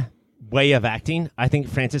one way of acting, I think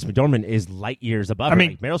Frances McDormand is light years above her.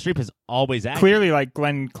 Like, Meryl Streep has always acted. Clearly, like,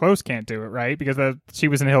 Glenn Close can't do it, right? Because she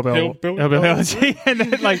was in Hillbilly Elegy. And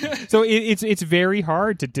then, like, so it's very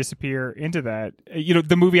hard to disappear into that. You know,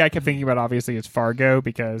 the movie I kept thinking about, obviously, is Fargo,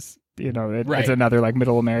 because, you know, it's another, like,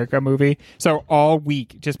 middle America movie. So all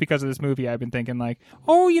week, just because of this movie, I've been thinking, like,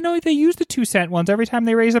 oh, you know, they use the 2-cent ones every time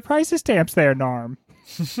they raise the price of stamps there, Norm.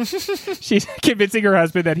 She's convincing her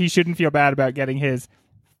husband that he shouldn't feel bad about getting his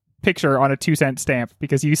picture on a 2-cent stamp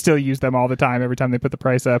because you still use them all the time every time they put the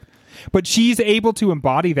price up. But she's able to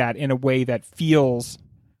embody that in a way that feels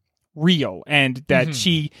real and that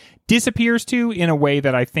she disappears to in a way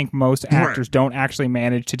that I think most actors don't actually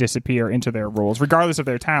manage to disappear into their roles, regardless of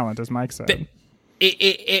their talent, as Mike said.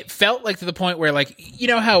 It felt like to the point where, like, you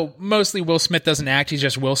know how mostly Will Smith doesn't act, he's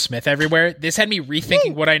just Will Smith everywhere? This had me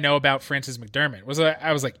rethinking what I know about Frances McDormand.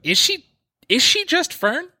 I was like, is she just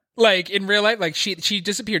Fern? Like, in real life, like, she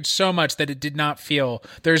disappeared so much that it did not feel...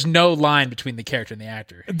 There's no line between the character and the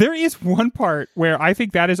actor. There is one part where I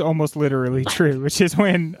think that is almost literally true, which is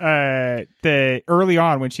when early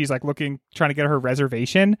on, when she's, like, trying to get her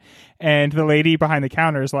reservation, and the lady behind the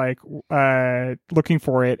counter is, like, looking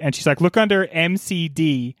for it, and she's like, look under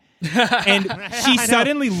MCD. And she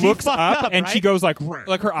suddenly looks up and she goes like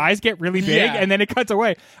her eyes get really big and then it cuts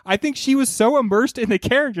away. I think she was so immersed in the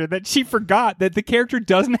character that she forgot that the character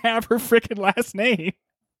doesn't have her freaking last name.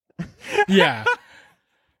 Yeah.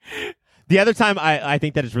 The other time I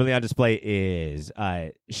think that is really on display is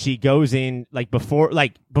she goes in before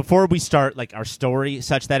we start like our story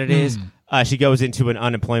such that it is she goes into an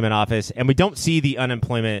unemployment office and we don't see the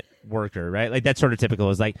unemployment worker, right? Like that's sort of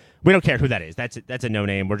typical. Is like we don't care who that is. That's a no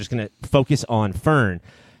name. We're just gonna focus on Fern,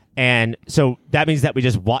 and so that means that we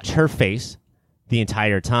just watch her face the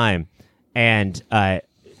entire time, and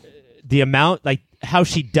the amount like how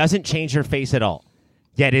she doesn't change her face at all.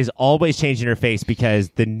 Yet is always changing her face because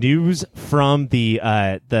the news from the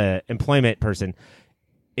employment person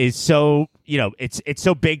is so, you know, it's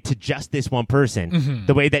so big to just this one person. Mm-hmm.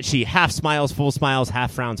 The way that she half smiles, full smiles,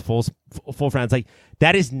 half frowns, full frowns, like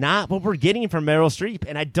that is not what we're getting from Meryl Streep.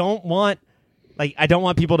 And I don't want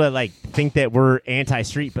people to like think that we're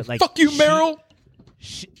anti-Streep, but like fuck you, Meryl.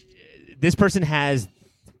 This person has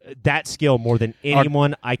that skill more than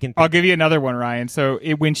anyone I can think. I'll give you another one, Ryan. So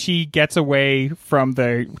when she gets away from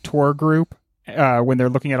the tour group, when they're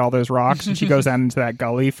looking at all those rocks, and she goes down into that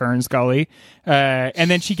gully, Fern's Gully, and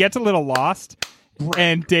then she gets a little lost,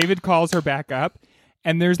 and David calls her back up,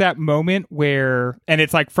 and there's that moment where, and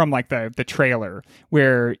it's like from like the trailer,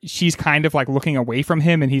 where she's kind of like looking away from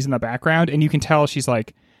him, and he's in the background, and you can tell she's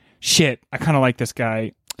like, shit, I kind of like this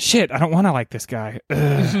guy. Shit, I don't want to like this guy, but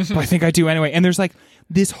I think I do anyway. And there's like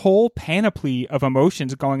this whole panoply of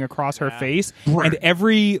emotions going across her face, and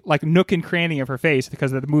every like nook and cranny of her face,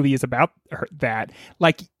 because the movie is about that.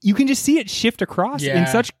 Like you can just see it shift across in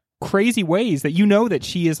such crazy ways that you know that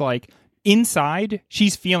she is like inside.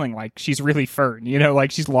 She's feeling like she's really Fern, you know, like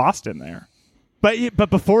she's lost in there. But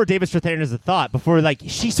before David Strathairn is a thought, before like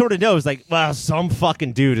she sort of knows like, well, some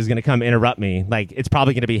fucking dude is gonna come interrupt me. Like it's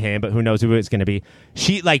probably gonna be him, but who knows who it's gonna be.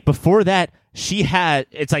 She like before that,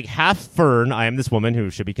 it's like half Fern. I am this woman who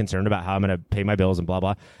should be concerned about how I'm gonna pay my bills and blah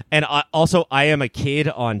blah. And I am a kid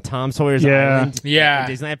on Tom Sawyer's Island. Yeah.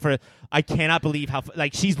 In Disneyland I cannot believe how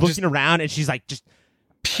like she's looking around and she's like just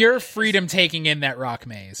pure freedom taking in that rock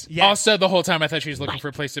maze. Yes. Also, the whole time I thought she was looking for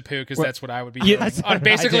a place to poo because that's what I would be doing that's on what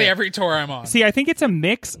basically I did. every tour I'm on. See, I think it's a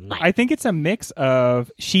mix. I think it's a mix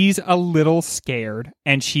of she's a little scared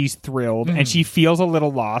and she's thrilled and she feels a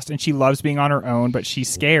little lost and she loves being on her own, but she's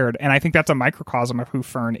scared. And I think that's a microcosm of who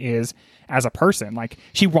Fern is as a person. Like,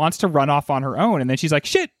 she wants to run off on her own and then she's like,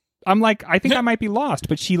 shit, I'm like, I think I might be lost.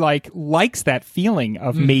 But she likes that feeling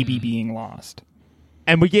of maybe being lost.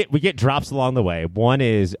 And we get drops along the way. One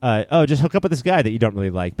is, just hook up with this guy that you don't really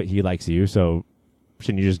like, but he likes you, so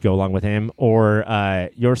shouldn't you just go along with him? Or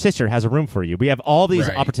your sister has a room for you. We have all these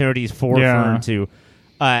Right. opportunities for Fern to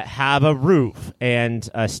have a roof and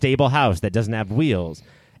a stable house that doesn't have wheels.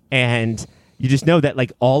 And you just know that,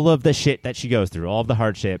 like, all of the shit that she goes through, all of the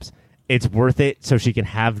hardships, it's worth it so she can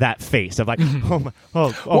have that face of like,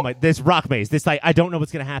 oh my, this rock maze, this, like, I don't know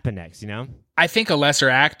what's going to happen next, you know? I think a lesser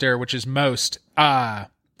actor, which is most,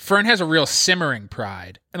 Fern has a real simmering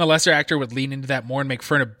pride, and a lesser actor would lean into that more and make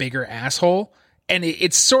Fern a bigger asshole. And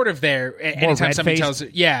it's sort of there anytime somebody red-faced? tells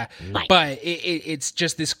it, yeah. But it's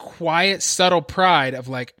just this quiet, subtle pride of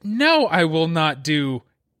like, no, I will not do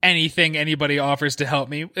anything anybody offers to help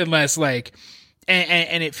me unless like,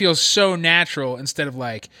 and it feels so natural instead of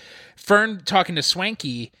like Fern talking to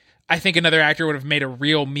Swanky. I think another actor would have made a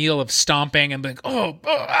real meal of stomping and like,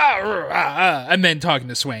 and then talking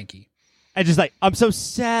to Swanky. And just like, I'm so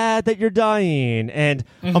sad that you're dying, and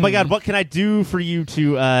oh my god, what can I do for you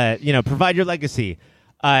to provide your legacy?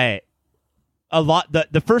 The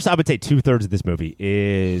first, I would say 2/3 of this movie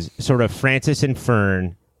is sort of Francis and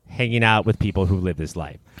Fern hanging out with people who live this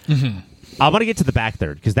life. I want to get to the back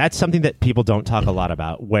third because that's something that people don't talk a lot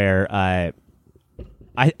about. Where I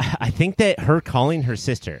think that her calling her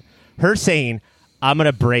sister, her saying, I'm going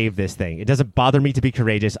to brave this thing. It doesn't bother me to be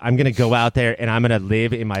courageous. I'm going to go out there and I'm going to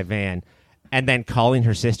live in my van. And then calling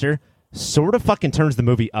her sister sort of fucking turns the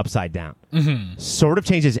movie upside down. Sort of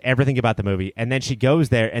changes everything about the movie. And then she goes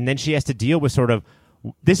there and then she has to deal with sort of,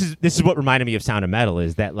 this is what reminded me of Sound of Metal,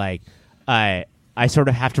 is that like, I sort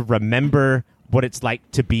of have to remember what it's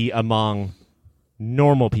like to be among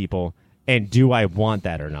normal people. And do I want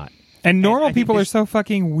that or not? And normal I think people are this- so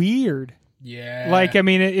fucking weird. Yeah. Like, I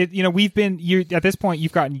mean, at this point,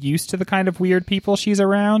 you've gotten used to the kind of weird people she's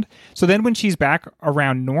around. So then when she's back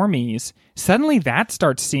around normies, suddenly that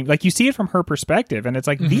starts to seem like you see it from her perspective. And it's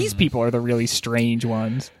like, these people are the really strange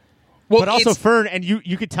ones. well, But also it's- Fern, and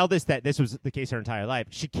you could tell that this was the case her entire life.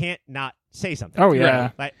 She can't not say something. Oh, yeah.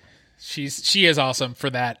 Like, she is awesome for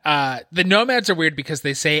that. The nomads are weird because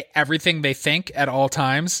they say everything they think at all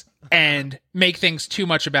times and make things too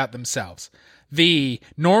much about themselves. The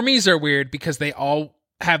normies are weird because they all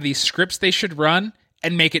have these scripts they should run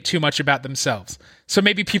and make it too much about themselves. So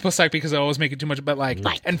maybe people suck because they always make it too much about like,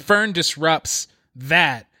 and Fern disrupts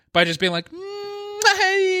that by just being like,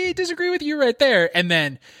 I disagree with you right there. And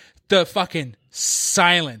then the fucking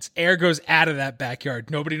silence. Air goes out of that backyard.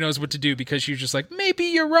 Nobody knows what to do because she's just like, maybe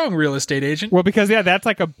you're wrong, real estate agent. Well, because, that's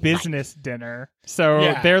like a business dinner. So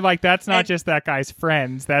Yeah. they're like, that's not just that guy's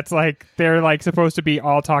friends. That's like, they're like supposed to be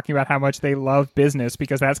all talking about how much they love business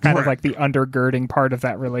because that's kind of like the undergirding part of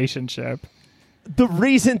that relationship. the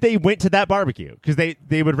reason they went to that barbecue, because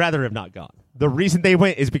they would rather have not gone. The reason they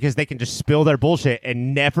went is because they can just spill their bullshit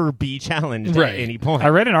and never be challenged Right. at any point. I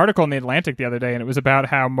read an article in The Atlantic the other day, and it was about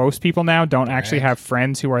how most people now don't actually have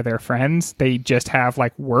friends who are their friends. They just have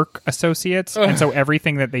like work associates. And so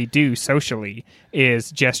everything that they do socially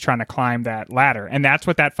is just trying to climb that ladder. And that's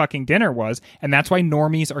what that fucking dinner was. And that's why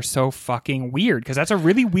normies are so fucking weird, because that's a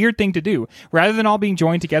really weird thing to do. Rather than all being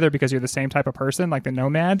joined together because you're the same type of person, like the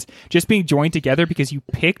nomads, just being joined together because you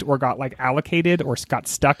picked or got like allocated or got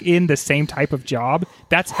stuck in the same type of job.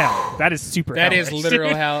 That's hell. That is super That hellish. is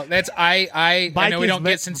literal hell. That's I know we don't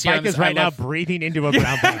get sincere on Mike this. is right I now love, breathing into a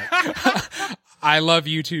brown bag. I love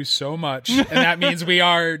you two so much, and that means we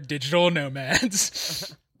are digital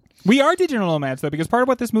nomads. We are digital nomads, though, because part of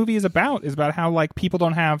what this movie is about how, like, people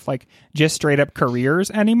don't have, like, just straight-up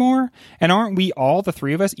careers anymore. And aren't we all, the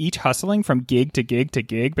three of us, each hustling from gig to gig to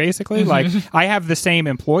gig, basically? Like, I have the same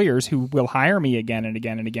employers who will hire me again and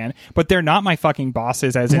again and again, but they're not my fucking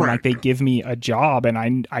bosses, as in, like, they give me a job, and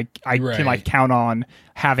I can, like, count on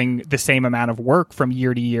having the same amount of work from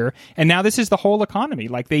year to year. And now this is the whole economy.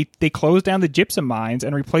 Like, they closed down the gypsum mines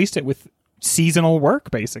and replaced it with seasonal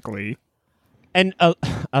work, basically. And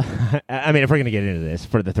I mean, if we're going to get into this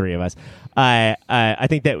for the three of us, I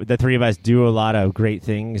think that the three of us do a lot of great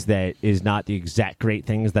things that is not the exact great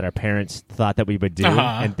things that our parents thought that we would do.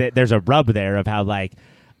 And there's a rub there of how, like,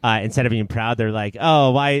 instead of being proud, they're like,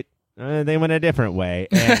 oh, why they went a different way.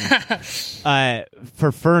 And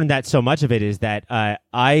for Fern, that's so much of it is that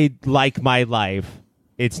I like my life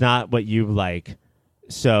it's not what you like.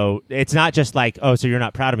 So it's not just like, oh, so you're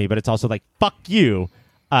not proud of me, but it's also like, fuck you.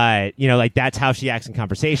 Like that's how she acts in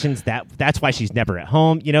conversations. That's why she's never at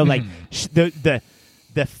home. Like the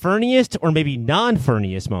ferniest or maybe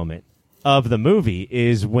non-ferniest moment of the movie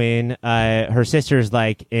is when her sister's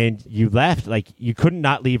like, and you left, like you couldn't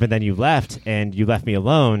not leave, and then you left, and you left me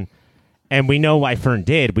alone. And we know why Fern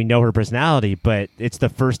did. We know her personality, but it's the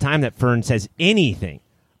first time that Fern says anything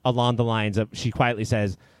along the lines of, she quietly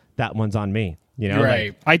says, that one's on me.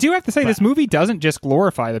 Right. I do have to say, this movie doesn't just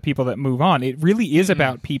glorify the people that move on. It really is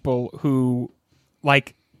about people who,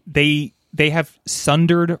 like, they have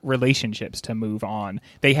sundered relationships to move on.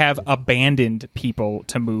 They have abandoned people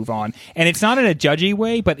to move on. And it's not in a judgy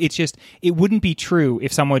way, but it's just, it wouldn't be true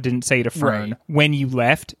if someone didn't say to Fern, when you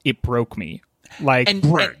left, it broke me. Like, and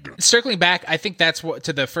circling back, I think that's what,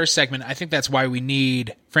 to the first segment, I think that's why we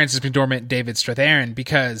need Frances McDormand and David Strathairn,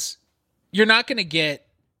 because you're not going to get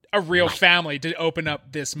a real family to open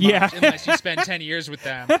up this much unless you spend 10 years with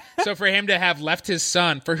them. So for him to have left his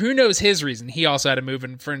son, for who knows his reason, he also had to move,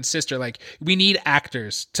 and for his sister, like, we need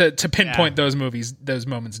actors to pinpoint those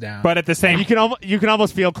moments down. But at the same, you can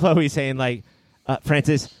almost feel Chloe saying like,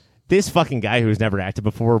 Francis, this fucking guy who's never acted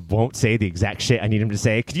before won't say the exact shit I need him to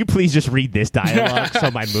say. Could you please just read this dialogue so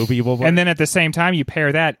my movie will work? And then at the same time, you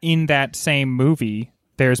pair that in that same movie,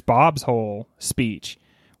 there's Bob's whole speech,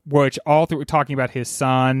 which all through talking about his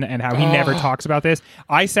son and how he never talks about this.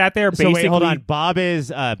 I sat there basically. So wait, hold on. Bob is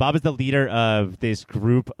the leader of this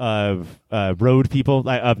group of road people,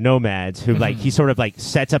 of nomads, who like he sort of like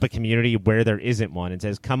sets up a community where there isn't one and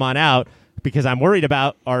says, "Come on out because I'm worried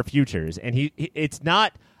about our futures." And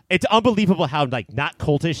it's unbelievable how like not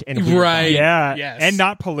cultish and weird. Right. Yeah. Yes. And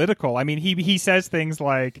not political. I mean, he says things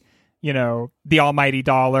like, the almighty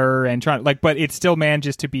dollar and trying but it still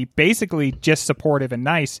manages to be basically just supportive and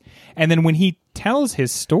nice. And then when he tells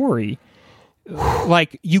his story,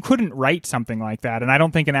 like, you couldn't write something like that. And I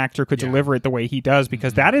don't think an actor could deliver it the way he does,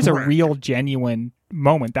 because that is a real, genuine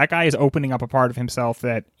moment. That guy is opening up a part of himself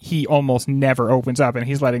that he almost never opens up, and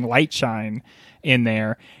he's letting light shine in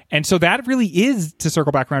there. And so that really is, to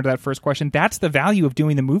circle back around to that first question, that's the value of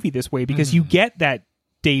doing the movie this way, because you get that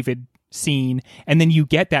David scene and then you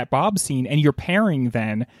get that Bob scene, and you're pairing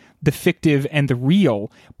then the fictive and the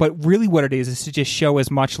real. But really what it is to just show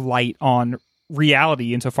as much light on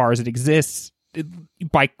reality insofar as it exists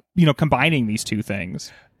by combining these two things.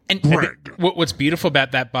 And what's beautiful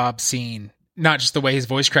about that Bob scene, not just the way his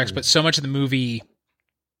voice cracks, but so much of the movie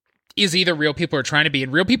is either real people are trying to be,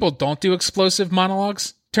 and real people don't do explosive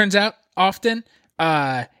monologues, turns out, often.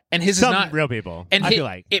 And his Some is not real people. And I feel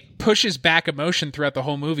like it pushes back emotion throughout the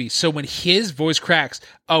whole movie. So when his voice cracks,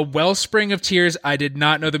 a wellspring of tears I did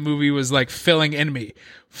not know the movie was like filling in me.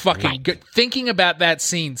 Fucking good. Thinking about that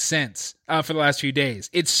scene since for the last few days,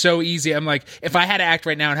 it's so easy. I'm like, if I had to act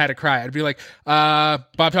right now and had to cry, I'd be like, Bob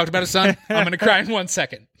talked about his son. I'm gonna cry in 1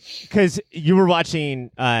 second. Because you were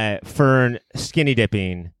watching Fern skinny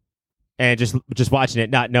dipping, and just watching it,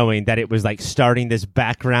 not knowing that it was like starting this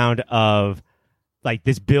background of like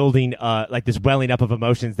this building, like this welling up of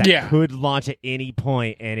emotions that could launch at any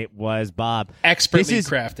point, and it was Bob. Expertly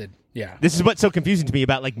crafted. Yeah. This is what's so confusing to me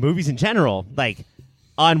about like movies in general. Like,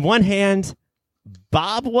 on one hand,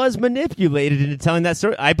 Bob was manipulated into telling that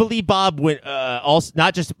story. I believe Bob went also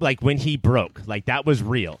not just like when he broke, like that was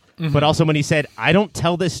real, but also when he said, "I don't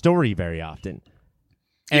tell this story very often."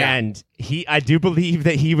 Yeah. And I do believe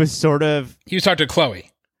that he was talking to Chloe.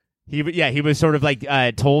 He was sort of like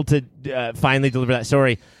told to finally deliver that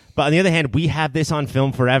story. But on the other hand, we have this on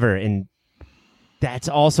film forever, and that's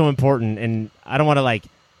also important. And I don't want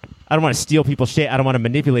to steal people's shit. I don't want to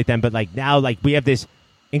manipulate them. But like now, like we have this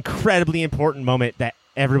incredibly important moment that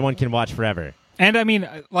everyone can watch forever. And I mean,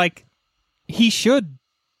 like, he should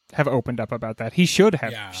have opened up about that. He should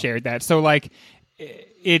have shared that. So like,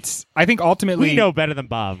 I think ultimately we know better than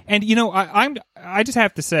Bob. And I just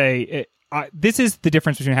have to say, this is the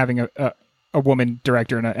difference between having a woman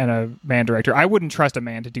director and a man director. I wouldn't trust a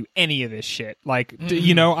man to do any of this shit. Like,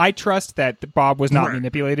 I trust that Bob was not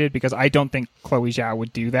manipulated, because I don't think Chloe Zhao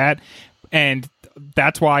would do that. And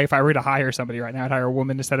that's why if I were to hire somebody right now, I'd hire a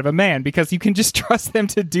woman instead of a man, because you can just trust them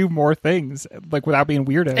to do more things, like, without being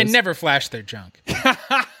weirdos. And never flash their junk.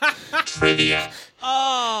 Trivia.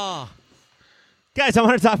 Oh. Guys, I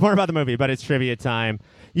want to talk more about the movie, but it's trivia time.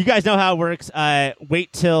 You guys know how it works.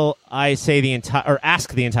 Wait till I say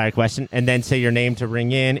ask the entire question, and then say your name to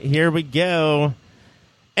ring in. Here we go.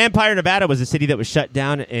 Empire, Nevada was a city that was shut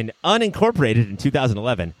down and unincorporated in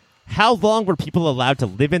 2011. How long were people allowed to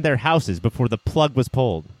live in their houses before the plug was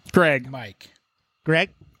pulled? Greg. Mike.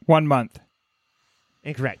 Greg? 1 month.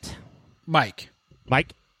 Incorrect. Mike.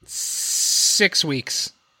 Mike? 6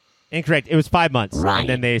 weeks. Incorrect. It was 5 months. And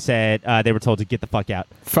then they said they were told to get the fuck out.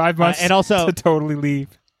 5 months and also, to totally leave.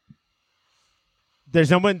 There's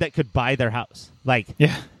no one that could buy their house. Like,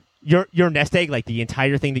 Yeah. your nest egg, like the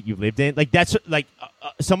entire thing that you lived in, like that's like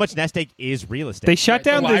so much nest egg is real estate. They shut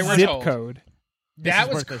down Right, the so we're zip told. code. That is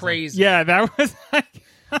was worth this crazy. Yeah, that was like,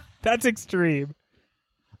 that's extreme.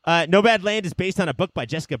 Nomad Land is based on a book by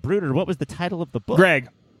Jessica Bruder. What was the title of the book? Greg,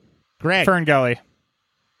 Greg. Fern Gully.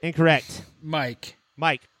 Incorrect. Mike.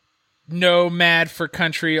 Nomad for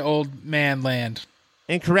country old man land.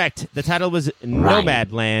 Incorrect. The title was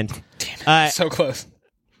Nomad Land. Damn it. So close.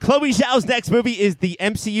 Chloe Zhao's next movie is the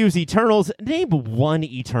MCU's Eternals. Name one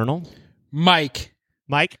Eternal. Mike.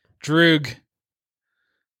 Droog. Droog.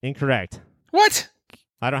 Incorrect. What?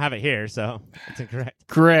 I don't have it here, so it's incorrect.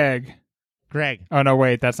 Greg. Oh, no,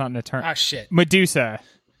 wait. That's not an Eternal. Ah, shit. Medusa.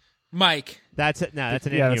 Mike. That's it. No, that's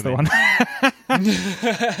an Yeah, that's Inhuman.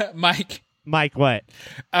 the one. Mike. Mike, what?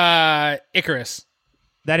 Icarus.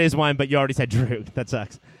 That is one, but you already said Droog. That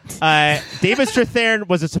sucks. David Strathairn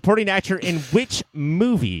was a supporting actor in which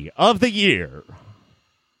movie of the year?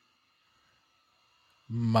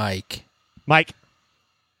 Mike.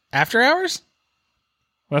 After Hours?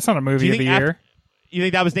 Well, that's not a movie of the year. You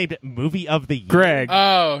think that was named movie of the year? Greg.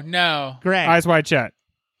 Oh, no. Greg. Eyes Wide Shut.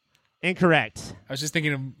 Incorrect. I was just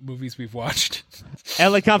thinking of movies we've watched.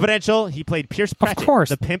 LA Confidential. He played Pierce Pratchett, course.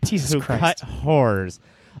 the pimp Jesus who Christ. cut whores.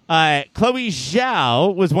 Chloe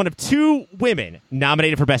Zhao was one of 2 women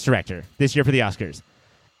nominated for Best Director this year for the Oscars,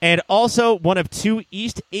 and also one of 2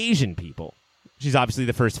 East Asian people. She's obviously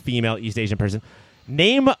the first female East Asian person.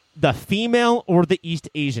 Name the female or the East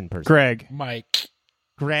Asian person. Greg. Mike.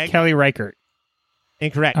 Greg. Kelly Reichert.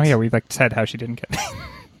 Incorrect. Oh, yeah, we like said how she didn't get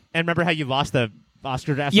And remember how you lost the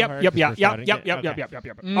Oscar draft? so hard Yep. because we're starting it?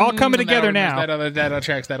 Okay. All coming together now. That'll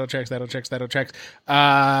tracks. That's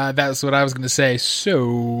what I was going to say.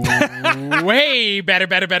 So, way better.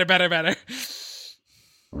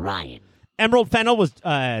 Ryan. Emerald Fennell was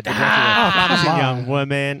the director of Promising come Young on.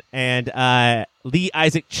 Woman, and Lee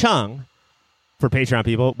Isaac Chung, for Patreon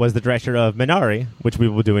people, was the director of Minari, which we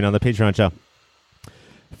will be doing on the Patreon show.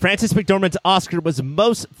 Frances McDormand's Oscar was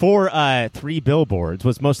for 3 Billboards,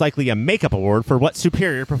 was most likely a makeup award for what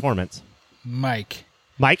superior performance? Mike.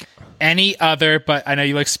 Any other, but I know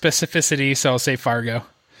you like specificity, so I'll say Fargo.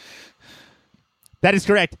 That is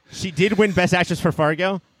correct. She did win Best Actress for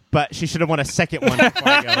Fargo, but she should have won a second one for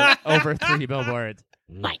Fargo over 3 Billboards.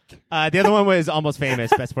 Mike. The other one was Almost Famous,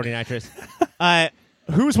 Best Supporting Actress.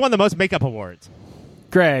 Who's won the most makeup awards?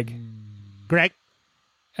 Greg.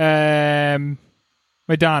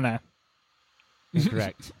 Madonna.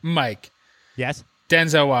 Incorrect. Mike. Yes?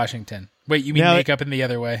 Denzel Washington. Wait, you mean No. makeup in the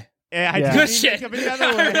other way? I Yeah. did Good mean shit. makeup in the other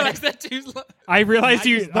I way. realized that too. I realized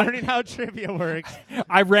I'm just learning how trivia works.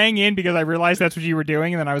 I rang in because I realized that's what you were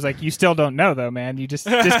doing, and then I was like, "You still don't know, though, man. You just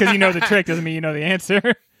because you know the trick doesn't mean you know the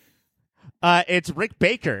answer." It's Rick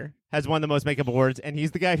Baker has won the most makeup awards, and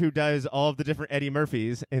he's the guy who does all of the different Eddie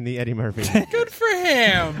Murphys in the Eddie Murphy. Good for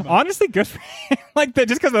him. Honestly, good for him. Like just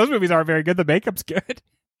because those movies aren't very good, the makeup's good.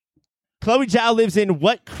 Chloe Zhao lives in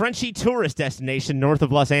what crunchy tourist destination north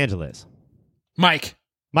of Los Angeles? Mike.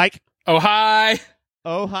 Ojai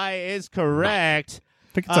Oh, is correct.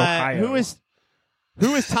 I think it's Ohio.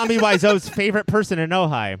 Who is Tommy Wiseau's favorite person in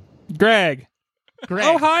Ojai? Greg? Greg.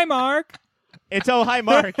 Oh, hi, Mark. It's Ojai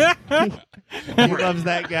Mark. He loves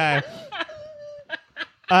that guy.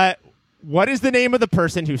 What is the name of the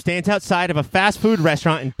person who stands outside of a fast food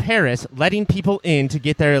restaurant in Paris letting people in to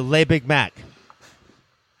get their Le Big Mac?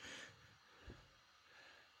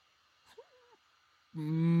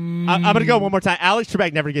 I'm going to go one more time. Alex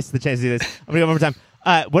Trebek never gets the chance to do this. I'm going to go one more time.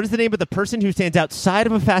 What is the name of the person who stands outside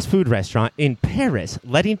of a fast food restaurant in Paris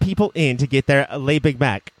letting people in to get their Le Big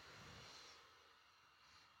Mac?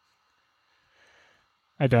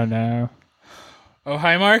 I don't know. Oh,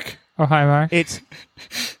 hi, Mark. Oh, hi, Mark. It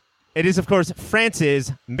is, of course,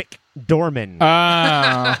 Frances McDormand.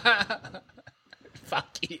 Fuck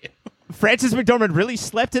you. Frances McDormand really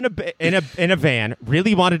slept in a van,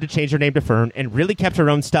 really wanted to change her name to Fern, and really kept her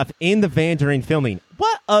own stuff in the van during filming.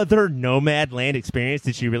 What other Nomad Land experience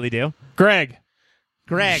did she really do? Greg.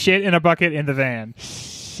 Shit in a bucket in the van.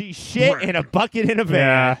 She shit in a bucket in a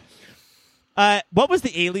van. Yeah. What was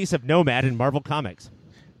the alias of Nomad in Marvel Comics?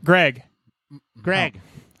 Greg. Greg.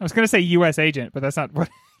 I was going to say U.S. agent, but that's not what.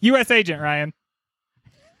 U.S. agent, Ryan.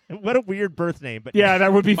 What a weird birth name. But Yeah,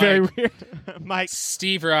 that would be very weird. Mike.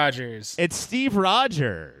 Steve Rogers. It's Steve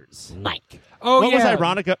Rogers. Mike. Oh, What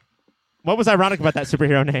was ironic about that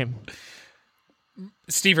superhero name?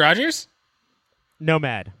 Steve Rogers?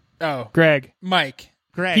 Nomad. Oh. Greg. Mike.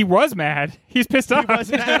 Greg. He was mad. He's pissed off. He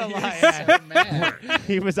was mad a lot. So mad.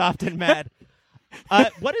 He was often mad.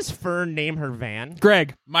 What does Fern name her van?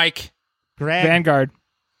 Greg, Mike. Greg. Vanguard.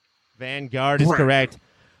 Vanguard is correct.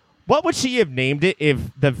 What would she have named it if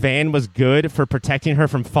the van was good for protecting her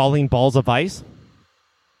from falling balls of ice?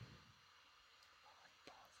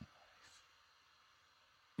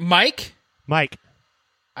 Mike. Mike,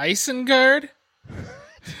 Isengard.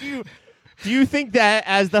 do you think that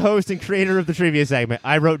as the host and creator of the trivia segment,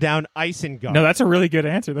 I wrote down Isengard? No, that's a really good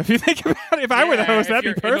answer. If you think about it, if I were the host, that'd be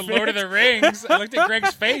If you're perfect. in the Lord of the Rings, I looked at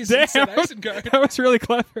Greg's face Damn, and said Isengard. that was really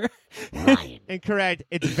clever. Ryan. Incorrect.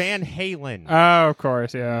 It's Van Halen. Oh, of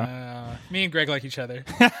course, yeah. Me and Greg like each other.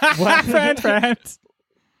 Friends.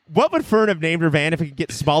 What would Fern have named her van if it could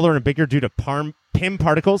get smaller and bigger due to PIM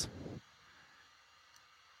particles?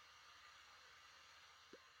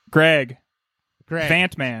 Greg. Greg.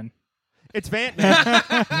 Vantman. It's Van.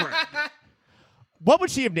 What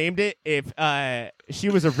would she have named it if she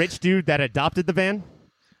was a rich dude that adopted the van?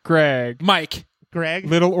 Greg. Mike. Greg.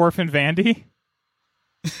 Little Orphan Vandy.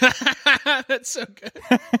 That's so good.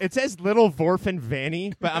 It says Little Vorphan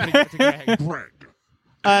Vanny, but I'm going to give it to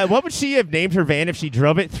Greg. What would she have named her van if she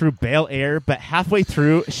drove it through Bel Air, but halfway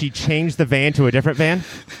through she changed the van to a different van?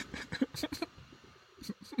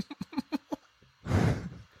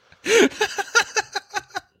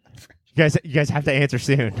 You guys have to answer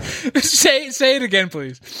soon. say it again,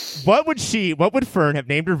 please. What would Fern have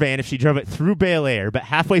named her van if she drove it through Bel Air, but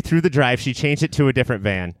halfway through the drive she changed it to a different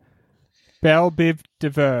van? Belle Biv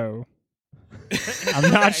DeVoe.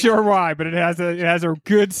 I'm not sure why, but it has a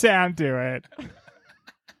good sound to it.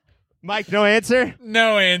 Mike, no answer?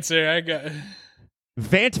 No answer. I got.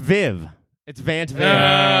 Vant Viv. It's Vant Viv.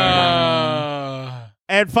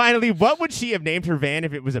 And finally, what would she have named her van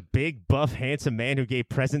if it was a big, buff, handsome man who gave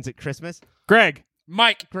presents at Christmas? Greg.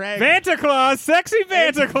 Mike. Greg. Vanta Claus. Sexy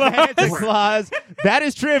Vanta Claus. Santa Claus. That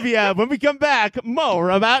is trivia. When we come back, more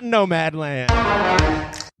about Nomadland.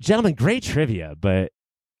 Gentlemen, great trivia, but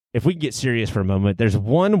if we can get serious for a moment, there's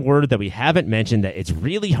one word that we haven't mentioned that it's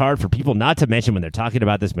really hard for people not to mention when they're talking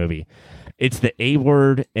about this movie. It's the A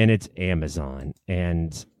word, and it's Amazon.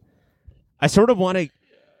 And I sort of want to,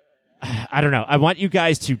 I don't know, I want you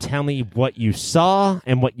guys to tell me what you saw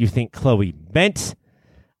and what you think Chloe meant.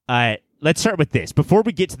 Let's start with this. Before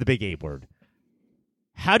we get to the big A word,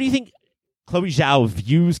 how do you think Chloe Zhao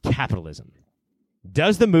views capitalism?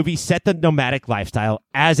 Does the movie set the nomadic lifestyle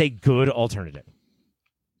as a good alternative?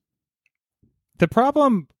 The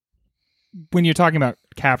problem when you're talking about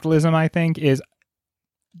capitalism, I think, is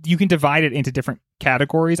you can divide it into different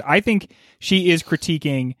categories. I think she is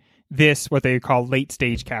critiquing this, what they call late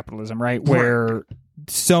stage capitalism, right? Where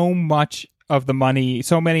so much of the money,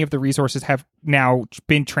 so many of the resources have now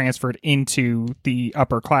been transferred into the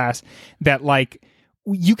upper class that, like,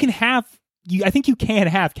 you can have, I think you can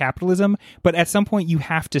have capitalism, but at some point you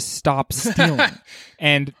have to stop stealing.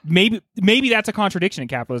 And maybe that's a contradiction in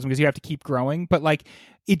capitalism because you have to keep growing. But, like,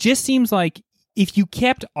 it just seems like if you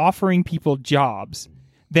kept offering people jobs,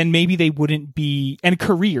 then maybe they wouldn't be, and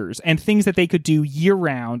careers and things that they could do year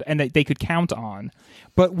round and that they could count on.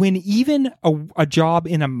 But when even a job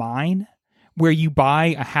in a mine where you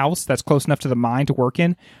buy a house that's close enough to the mine to work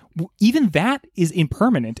in, even that is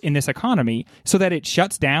impermanent in this economy, so that it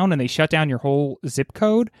shuts down and they shut down your whole zip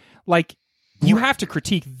code. Like, you have to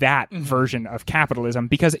critique that version of capitalism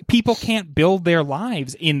because people can't build their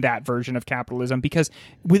lives in that version of capitalism because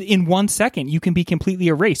within 1 second you can be completely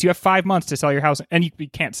erased. You have 5 months to sell your house and you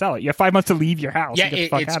can't sell it. You have 5 months to leave your house. Yeah, and get the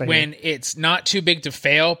fuck it's out of when here. it's not too big to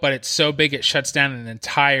fail, but it's so big it shuts down an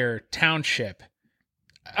entire township.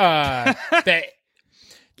 That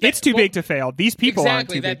It's too big to fail. These people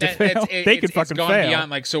exactly, aren't too big to fail. They could fucking it's gone fail.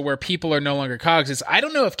 beyond, like, so where people are no longer cogs. I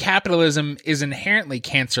don't know if capitalism is inherently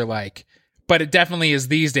cancer-like, but it definitely is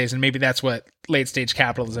these days, and maybe that's what late-stage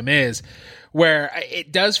capitalism is, where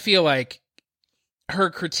it does feel like her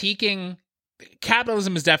critiquing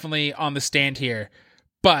capitalism is definitely on the stand here,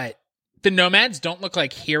 but the nomads don't look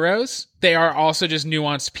like heroes. They are also just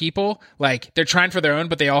nuanced people. Like, they're trying for their own,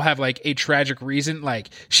 but they all have, like, a tragic reason. Like,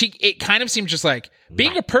 it kind of seems just like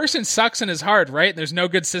being a person sucks and is hard, right? And there's no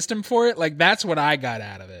good system for it. Like, that's what I got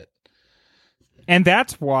out of it. And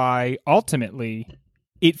that's why, ultimately,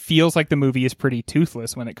 it feels like the movie is pretty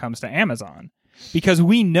toothless when it comes to Amazon. Because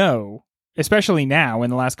we know, especially now in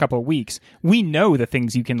the last couple of weeks, we know the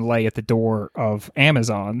things you can lay at the door of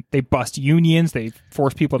Amazon. They bust unions. They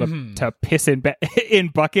force people to piss in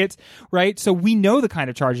buckets, right? So we know the kind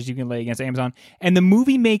of charges you can lay against Amazon. And the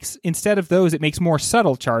movie makes, instead of those, it makes more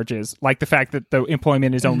subtle charges, like the fact that the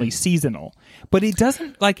employment is only seasonal. But it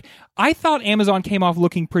doesn't, like, I thought Amazon came off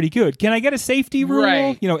looking pretty good. Can I get a safety rule?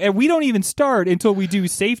 Right. And we don't even start until we do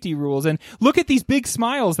safety rules. And look at these big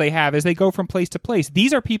smiles they have as they go from place to place.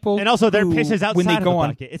 These are people, And also, their who, piss is outside when they of go the on.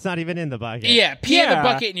 bucket. It's not even in the bucket. Yeah, pee in the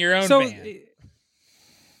bucket in your own van.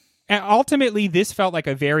 And ultimately, this felt like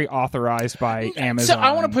a very authorized by Amazon. So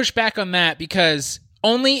I want to push back on that because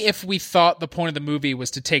only if we thought the point of the movie was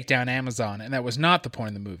to take down Amazon, and that was not the point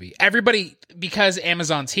of the movie. Everybody, because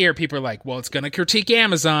Amazon's here, people are like, well, it's going to critique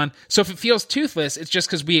Amazon. So if it feels toothless, it's just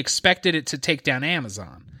because we expected it to take down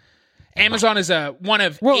Amazon. Amazon is one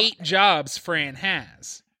of 8 jobs Fran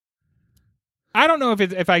has. I don't know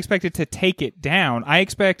if I expect it to take it down. I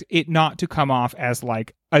expect it not to come off as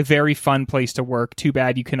like a very fun place to work. Too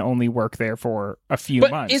bad you can only work there for a few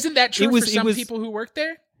months. But isn't that true for some people who work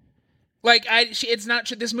there? Like, it's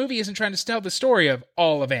not. This movie isn't trying to tell the story of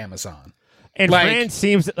all of Amazon. And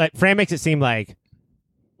Fran makes it seem like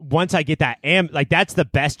once I get that, that's the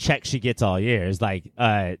best check she gets all year. Is like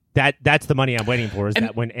that's the money I'm waiting for. Is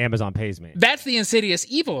that when Amazon pays me? That's the insidious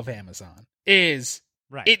evil of Amazon. Is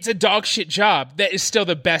right. It's a dog shit job that is still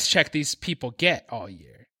the best check these people get all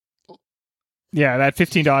year. Yeah, that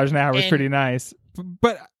 $15 an hour is pretty nice.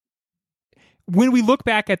 But when we look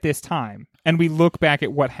back at this time and we look back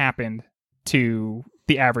at what happened to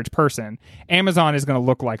the average person, Amazon is going to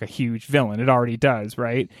look like a huge villain. It already does,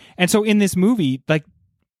 right? And so in this movie, like,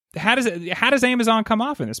 how does Amazon come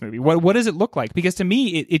off in this movie? What does it look like? Because to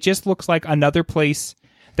me, it just looks like another place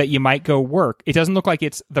that you might go work. It doesn't look like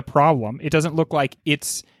it's the problem. It doesn't look like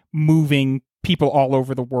it's moving people all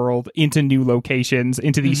over the world into new locations,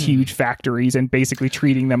 into these huge factories, and basically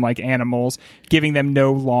treating them like animals, giving them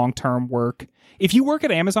no long-term work. If you work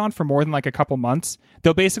at Amazon for more than like a couple months,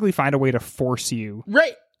 they'll basically find a way to force you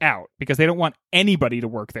out because they don't want anybody to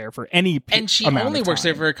work there for any And she amount only of works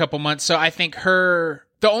there time. for a couple months, so I think the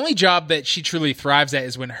only job that she truly thrives at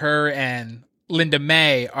is when her and Linda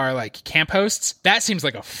May are like camp hosts. That seems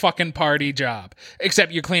like a fucking party job,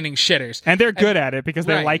 except you're cleaning shitters. And they're good at it because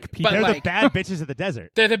they like people. They're But, the bad bitches of the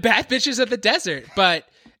desert. They're the bad bitches of the desert. But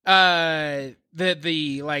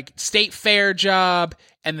the like state fair job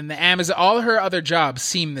and then the Amazon, all her other jobs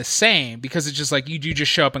seem the same because it's just like you do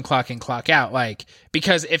just show up and clock in, clock out. Like,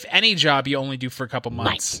 because if any job you only do for a couple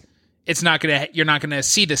months, you're not gonna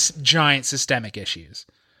see this giant systemic issues.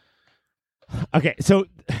 Okay, so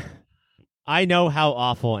I know how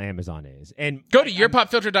awful Amazon is, and Go to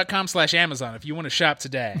yourpopfilter.com/Amazon if you want to shop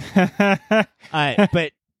today.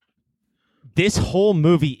 but this whole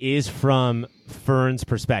movie is from Fern's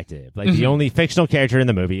perspective. Like the only fictional character in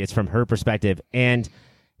the movie, it's from her perspective, and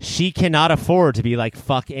she cannot afford to be like,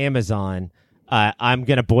 fuck Amazon. I'm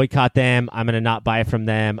going to boycott them. I'm going to not buy from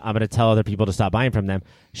them. I'm going to tell other people to stop buying from them.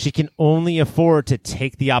 She can only afford to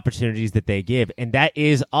take the opportunities that they give, and that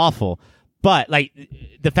is awful. But like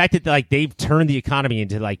the fact that like they've turned the economy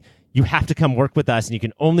into like, you have to come work with us and you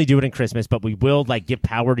can only do it in Christmas, but we will like give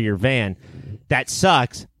power to your van. That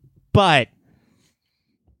sucks. But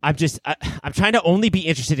I'm trying to only be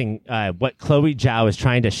interested in what Chloe Zhao is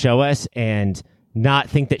trying to show us and not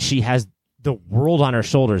think that she has the world on her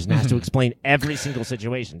shoulders and has to explain every single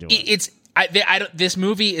situation to us. This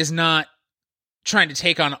movie is not trying to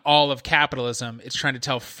take on all of capitalism. It's trying to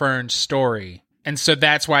tell Fern's story. And so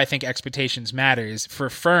that's why I think expectations matters. For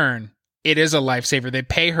Fern, it is a lifesaver. They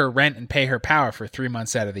pay her rent and pay her power for 3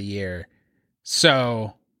 months out of the year.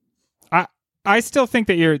 So I still think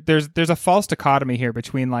that there's a false dichotomy here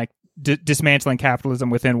between like dismantling capitalism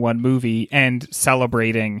within one movie and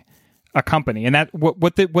celebrating a company. And that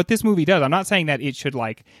what this movie does, I'm not saying that it should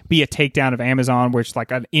like be a takedown of Amazon, which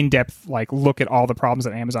like an in-depth like look at all the problems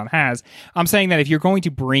that Amazon has. I'm saying that if you're going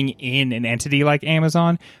to bring in an entity like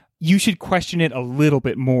Amazon, you should question it a little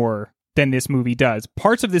bit more than this movie does.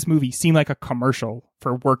 Parts of this movie seem like a commercial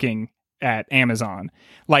for working at Amazon.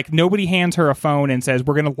 Like nobody hands her a phone and says,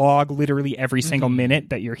 we're going to log literally every single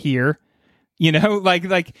minute that you're here. You know,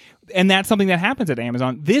 like, and that's something that happens at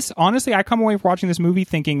Amazon. This, honestly, I come away from watching this movie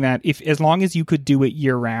thinking that if, as long as you could do it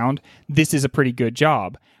year round, this is a pretty good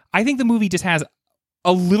job. I think the movie just has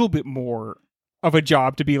a little bit more of a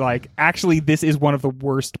job to be like, actually, this is one of the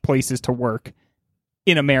worst places to work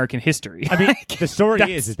in American history. I mean, the story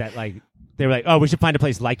is that like they were like, oh, we should find a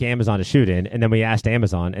place like Amazon to shoot in, and then we asked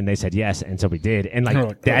Amazon, and they said yes, and so we did, and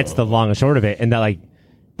like that's the long and short of it, and that like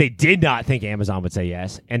they did not think Amazon would say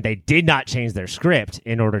yes, and they did not change their script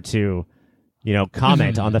in order to, you know,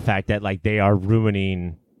 comment on the fact that like they are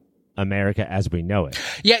ruining America as we know it.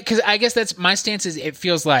 Yeah, because I guess that's my stance. Is it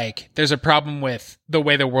feels like there's a problem with the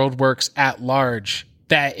way the world works at large.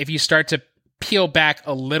 That if you start to peel back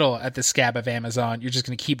a little at the scab of Amazon, you're just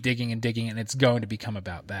going to keep digging and digging, and it's going to become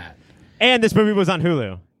about that. And this movie was on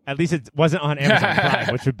Hulu. At least it wasn't on Amazon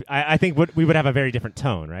Prime, which would I think we would have a very different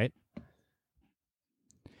tone, right?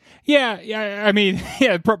 Yeah. I mean,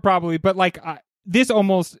 yeah, probably. But like, this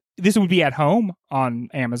would be at home on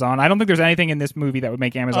Amazon. I don't think there's anything in this movie that would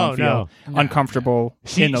make Amazon feel uncomfortable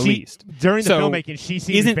in the least. During the filmmaking, she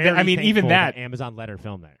seems even that Amazon let her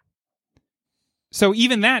film there. So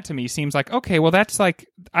even that to me seems like, okay, well, that's like,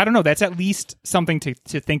 I don't know, that's at least something to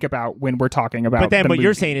think about when we're talking about. But then what movie.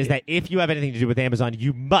 you're saying is that if you have anything to do with Amazon,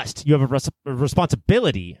 you have a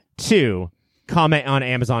responsibility to comment on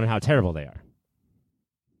Amazon and how terrible they are.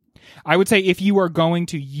 I would say if you are going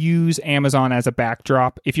to use Amazon as a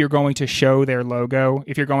backdrop, if you're going to show their logo,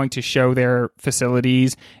 if you're going to show their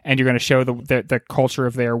facilities, and you're going to show the culture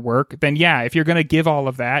of their work, then yeah, if you're going to give all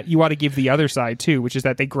of that, you ought to give the other side too, which is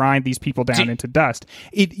that they grind these people down into dust.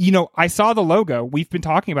 I saw the logo. We've been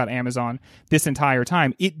talking about Amazon this entire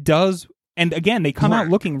time. It does, and again, they come out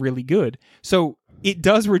looking really good. So it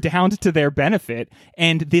does redound to their benefit,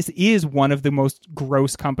 and this is one of the most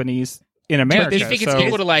gross companies in America. Do you think it's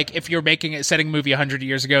equal to, like, if you're setting a movie 100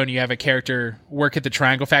 years ago and you have a character work at the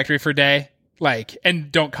Triangle Factory for a day, like,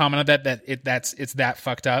 and don't comment on it's that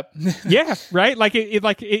fucked up? Yeah, right. Like,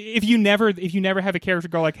 if you never have a character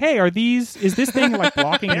go like, "Hey, is this thing like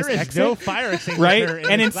blocking this exit?" There is no fire extinguisher right?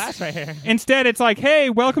 in this glass right here. Instead, it's like, "Hey,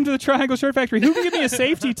 welcome to the Triangle Shirt Factory. Who can give me a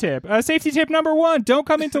safety tip? Safety tip number 1: don't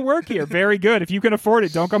come into work here." Very good. If you can afford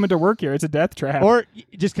it, don't come into work here. It's a death trap. Or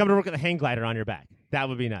just come to work with a hang glider on your back. That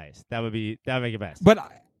would be nice. That would make it best. But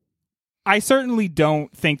I certainly don't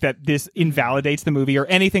think that this invalidates the movie or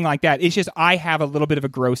anything like that. It's just I have a little bit of a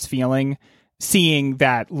gross feeling seeing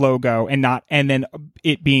that logo and then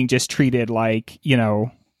it being just treated like,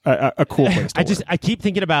 a cool place to work. I keep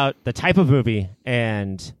thinking about the type of movie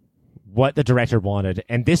and what the director wanted,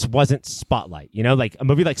 and this wasn't Spotlight. Like a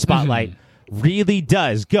movie like Spotlight really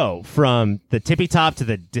does go from the tippy top to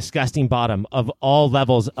the disgusting bottom of all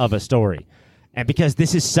levels of a story. And because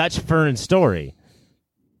this is such Fern's story,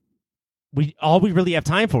 all we really have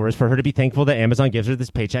time for is for her to be thankful that Amazon gives her this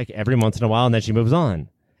paycheck every once in a while, and then she moves on.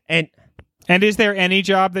 And is there any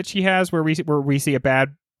job that she has where we see a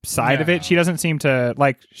bad side of it? She doesn't seem to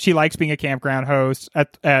like. She likes being a campground host.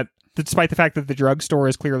 Despite the fact that the druggstore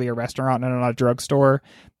is clearly a restaurant and not a drugstore,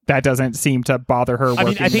 that doesn't seem to bother her.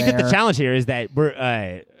 I think that the challenge here is that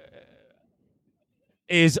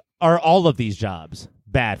are all of these jobs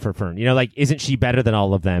bad for Fern? Like, isn't she better than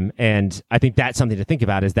all of them? And I think that's something to think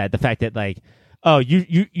about, is that the fact that, like, oh,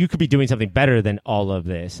 you could be doing something better than all of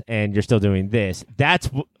this and you're still doing this. That's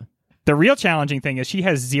the real challenging thing is she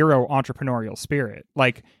has zero entrepreneurial spirit.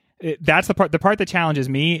 Like, that's the part that challenges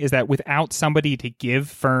me, is that without somebody to give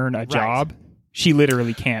Fern a job, she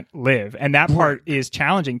literally can't live. And that part is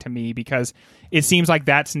challenging to me because it seems like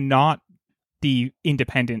that's not the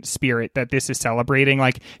independent spirit that this is celebrating.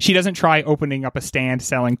 Like, she doesn't try opening up a stand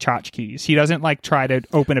selling tchotchkes. She doesn't like try to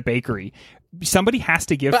open a bakery. Somebody has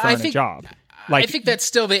to give Fern a job. Like, I think that's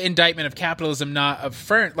still the indictment of capitalism, not of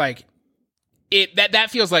Fern. Like,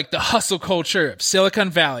 that feels like the hustle culture of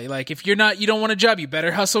Silicon Valley. Like, if you don't want a job, you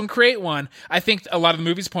better hustle and create one. I think a lot of the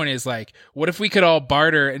movie's point is, like, what if we could all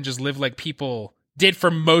barter and just live like people did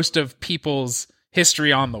for most of people's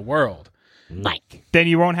history on the world? Like, then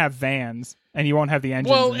you won't have vans. And you won't have the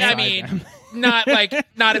engines. Well, I mean, not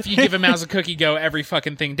if you give a mouse a cookie, go every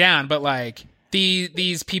fucking thing down. But, like,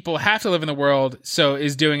 these people have to live in the world, so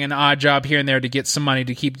is doing an odd job here and there to get some money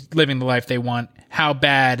to keep living the life they want. How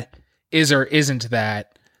bad is or isn't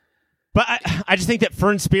that? But I just think that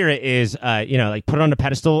Fern's spirit is, like, put on a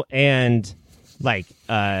pedestal and, like,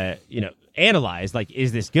 analyze, like,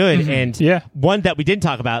 is this good? And one that we didn't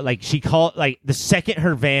talk about, like, she called, like, the second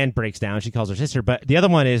her van breaks down, she calls her sister. But the other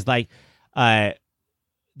one is, like, the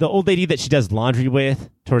old lady that she does laundry with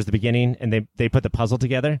towards the beginning, and they put the puzzle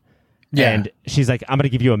together. Yeah. And she's like, I'm going to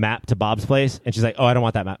give you a map to Bob's place. And she's like, oh, I don't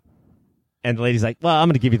want that map. And the lady's like, well, I'm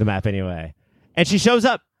going to give you the map anyway. And she shows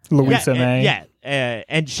up. Louisa May.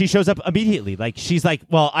 And she shows up immediately. Like, she's like,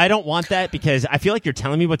 well, I don't want that because I feel like you're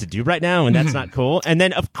telling me what to do right now, and that's not cool. And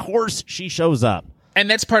then, of course, she shows up. And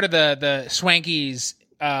that's part of the Swanky's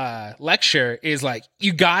lecture, is like,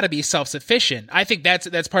 you got to be self-sufficient. I think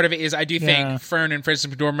that's part of it. Is I do think Fern and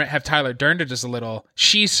Frances McDormand have Tyler Durned just a little.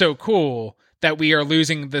 She's so cool that we are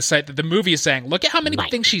losing the sight that the movie is saying, look at how many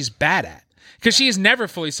things she's bad at. Because she is never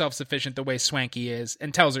fully self-sufficient the way Swanky is,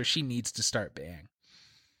 and tells her she needs to start being.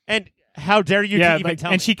 And how dare you to even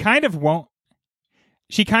tell me? And she kind of won't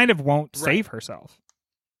save herself.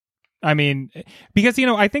 I mean, because,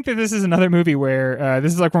 I think that this is another movie where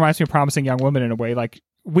this is like reminds me of Promising Young Woman in a way. Like,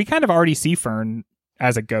 we kind of already see Fern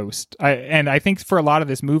as a ghost. And I think for a lot of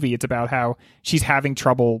this movie, it's about how she's having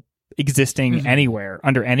trouble existing anywhere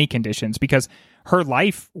under any conditions because her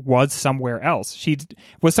life was somewhere else. She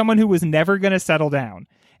was someone who was never going to settle down.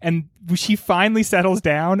 And she finally settles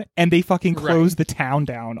down and they fucking close the town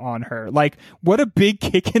down on her. Like, what a big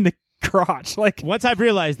kick in the crotch. Like, once I've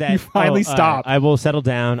realized that you finally stop. I will settle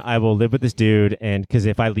down, I will live with this dude, and because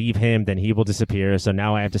if I leave him then he will disappear, so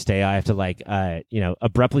now I have to stay. I have to like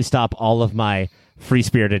abruptly stop all of my free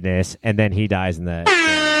spiritedness, and then he dies in the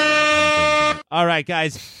all right,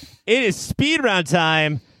 guys, it is speed round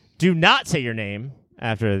time. Do not say your name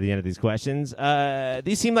after the end of these questions.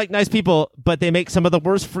 These seem like nice people, but they make some of the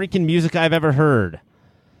worst freaking music I've ever heard.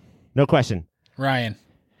 No question. Ryan.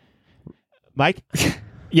 Mike?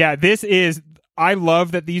 Yeah, I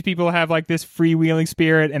love that these people have like this freewheeling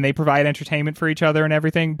spirit and they provide entertainment for each other and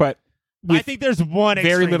everything, but I think there's one very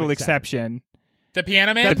extreme little exception. The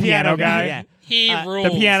piano man? The piano guy? Yeah. He rules.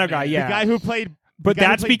 The piano man. guy, yeah. The guy who played But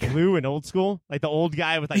that's because Blue in Old School, like the old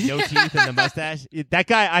guy with like no teeth and the mustache. That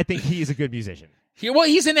guy, I think he is a good musician.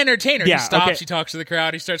 He's an entertainer. Yeah, He stops, okay. he talks to the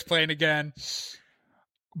crowd, he starts playing again.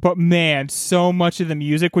 But man, so much of the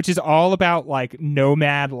music, which is all about like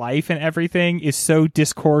nomad life and everything, is so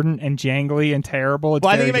discordant and jangly and terrible. It's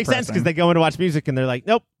Well, I think very it makes sense because depressing. they go in to watch music and they're like,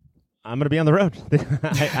 "Nope, I'm going to be on the road.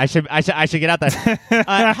 I should get out there."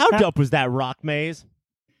 How dope was that rock maze?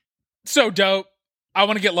 So dope. I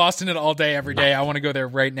want to get lost in it all day, every day. I want to go there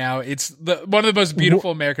right now. It's one of the most beautiful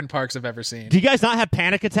American parks I've ever seen. Do you guys not have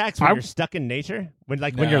panic attacks when I- you're stuck in nature? When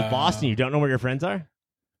you're lost and you don't know where your friends are?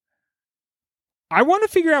 I want to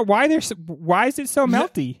figure out why is it so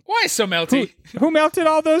melty? Why is so melty? Who melted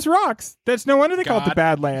all those rocks? That's no wonder they call it the God.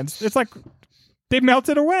 Badlands. It's like they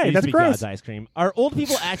melted away. It used That's to be gross. God's ice cream. Are old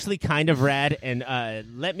people actually kind of rad? And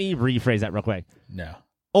let me rephrase that real quick. No.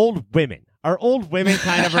 Old women. Are old women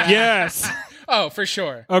kind of rad? Yes. Oh, for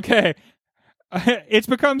sure. Okay. It's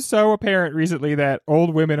become so apparent recently that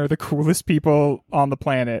old women are the coolest people on the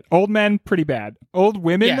planet. Old men, pretty bad. Old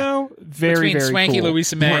women, Yeah. though, very, Between very Swanky cool.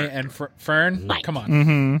 Louisa May and Fern, Mike. come on.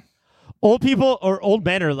 Mm-hmm. Old people or old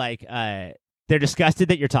men are like they're disgusted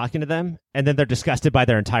that you're talking to them, and then they're disgusted by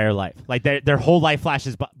their entire life. Like their whole life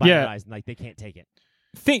flashes by their eyes, and like they can't take it.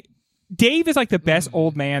 Dave is like the best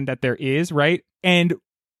old man that there is, right? And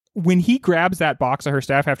when he grabs that box of her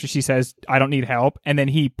stuff after she says, "I don't need help," and then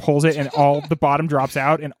he pulls it and all the bottom drops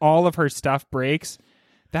out and all of her stuff breaks.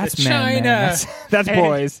 That's The man. China. That's And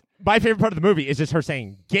boys. My favorite part of the movie is just her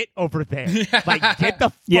saying, "Get over there!" Like get the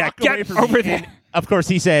fuck Yeah, away get from over me. there. And of course,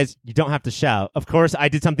 he says, "You don't have to shout." Of course, I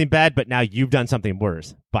did something bad, but now you've done something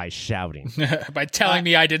worse by shouting. By telling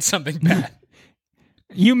me I did something bad.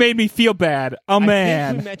 You made me feel bad. I think we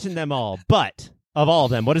Man. mentioned them all, but of all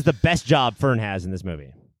of them, what is the best job Fern has in this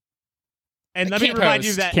movie? And let me Camp remind you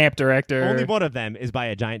host. that Camp director. only one of them is by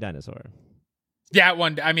a giant dinosaur. That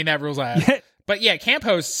one, I mean, that rules out. But yeah, camp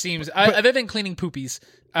host seems, other than cleaning poopies,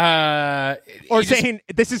 Or saying,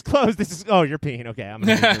 "This is closed. This is you're peeing." Okay, I'm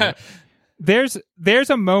gonna There's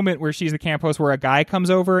a moment where she's the camp host where a guy comes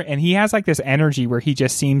over and he has like this energy where he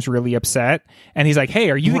just seems really upset and he's like, "Hey,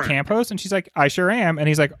 are you the camp host?" And she's like, "I sure am." And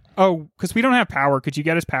he's like, "Oh, because we don't have power. Could you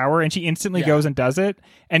get us power?" And she instantly goes and does it.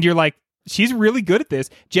 And you're like, she's really good at this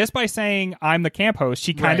just by saying, "I'm the camp host."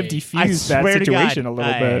 She kind of Right. diffused that swear to situation God, a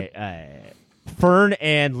little bit. Fern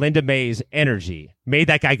and Linda May's energy made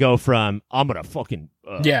that guy go from "I'm gonna fucking"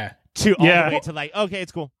 yeah. to all Yeah. the way to like, "Okay,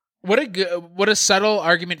 it's cool." What a subtle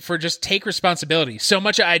argument for just take responsibility. So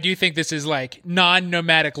much I do think this is like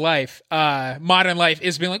non-nomadic life. Modern life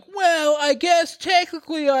is being like, well, I guess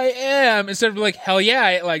technically I am, instead of like, hell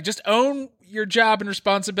yeah, like just own your job and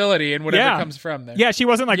responsibility and whatever Yeah. comes from there. Yeah, she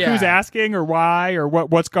wasn't like, Yeah. who's asking or why or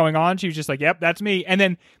what's going on. She was just like, "Yep, that's me." And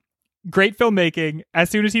then great filmmaking.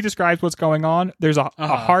 As soon as he describes what's going on, there's a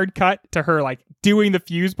hard cut to her like doing the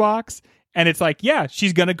fuse box. And it's like, yeah,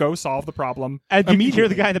 she's going to go solve the problem. And you immediately. hear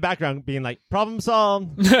the guy in the background being like, "Problem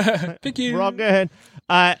solved. Thank you. We're all good."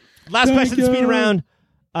 Last question, you. speed round.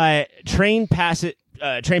 Train passes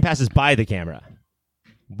by the camera.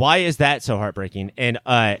 Why is that so heartbreaking? And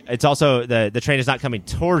it's also the train is not coming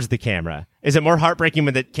towards the camera. Is it more heartbreaking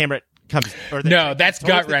when the camera comes? Or the No, train that's comes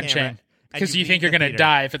towards the gut-wrenching. camera and Because you leave think you're the going to theater?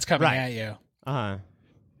 die if it's coming Right. at you. Uh-huh.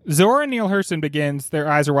 Zora Neale Hurston begins, "Their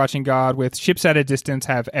eyes are watching God," with "Ships at a distance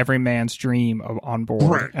have every man's dream on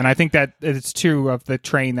board." And I think that it's true of the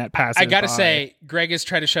train that passes I gotta by. say, Greg has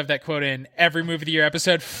tried to shove that quote in every Movie of the Year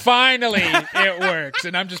episode. Finally, it works,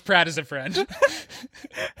 and I'm just proud as a friend.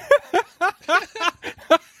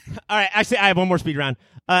 All right, actually, I have one more speed round.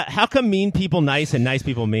 How come mean people nice and nice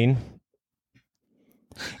people mean?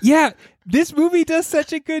 Yeah, this movie does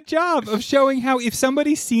such a good job of showing how if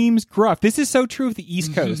somebody seems gruff, this is so true of the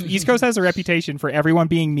East Coast. The East Coast has a reputation for everyone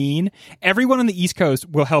being mean. Everyone on the East Coast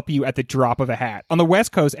will help you at the drop of a hat. On the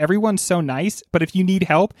West Coast, everyone's so nice, but if you need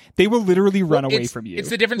help, they will literally run away from you. It's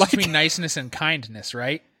the difference between niceness and kindness,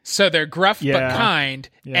 right? So they're gruff but kind,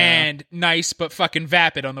 and nice but fucking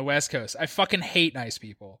vapid on the West Coast. I fucking hate nice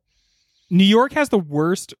people. New York has the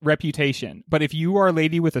worst reputation, but if you are a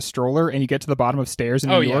lady with a stroller and you get to the bottom of stairs in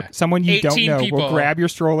New York, someone you don't know will grab your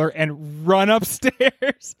stroller and run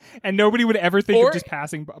upstairs, and nobody would ever think of just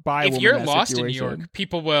passing by. If you're lost in New York,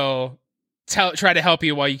 people will try to help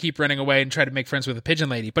you while you keep running away and try to make friends with a pigeon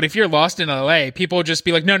lady. But if you're lost in LA, people will just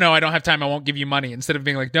be like, no, I don't have time, I won't give you money, instead of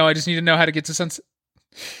being like, no, I just need to know how to get to Sunset.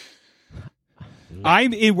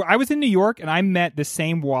 I was in New York and I met the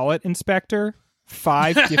same wallet inspector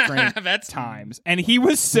 5 different times, and he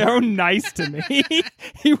was so nice to me.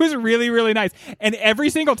 He was really, really nice, and every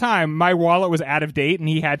single time my wallet was out of date and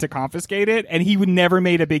he had to confiscate it, and he would never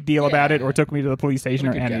made a big deal about it or took me to the police station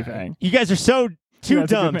or anything. You guys are so too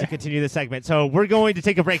dumb to continue this segment, so we're going to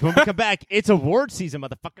take a break. When we come back, it's award season,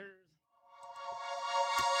 motherfuckers.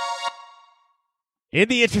 In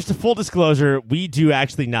the interest of full disclosure, we do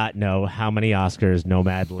actually not know how many Oscars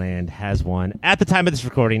Nomadland has won at the time of this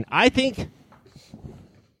recording.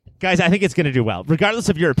 Guys, I think it's going to do well, regardless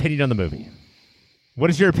of your opinion on the movie.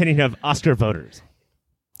 What is your opinion of Oscar voters?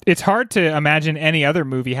 It's hard to imagine any other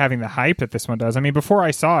movie having the hype that this one does. I mean, before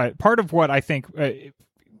I saw it, part of what I think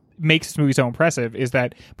makes this movie so impressive is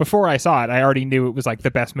that before I saw it, I already knew it was like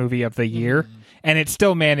the best movie of the year, and it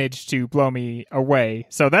still managed to blow me away.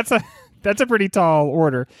 So that's a pretty tall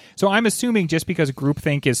order. So I'm assuming just because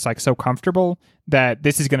groupthink is like so comfortable that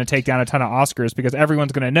this is going to take down a ton of Oscars because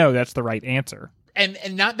everyone's going to know that's the right answer. And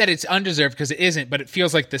not that it's undeserved, because it isn't, but it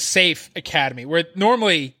feels like the safe Academy, where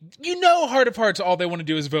normally, heart of hearts, all they want to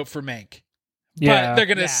do is vote for Mank. Yeah. But they're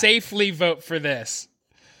going to safely vote for this.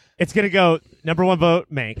 It's going to go, number 1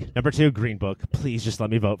 vote, Mank. Number 2, Green Book. Please just let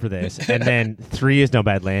me vote for this. And then 3 is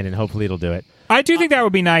Nomadland, and hopefully it'll do it. I do think that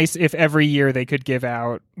would be nice if every year they could give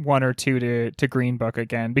out 1 or 2 to Green Book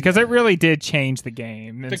again, because it really did change the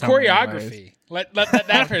game. The choreography. Let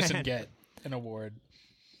that person get an award.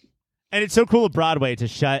 And it's so cool of Broadway to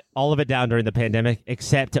shut all of it down during the pandemic,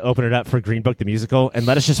 except to open it up for Green Book the musical, and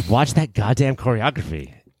let us just watch that goddamn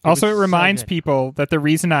choreography. Also, it reminds people that the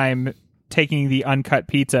reason I'm taking the uncut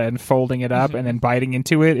pizza and folding it up and then biting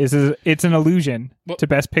into it is it's an allusion to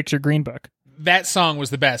Best Picture Green Book. That song was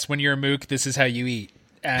the best. When you're a mook, this is how you eat.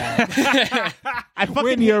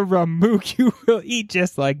 When you're a mook, you will eat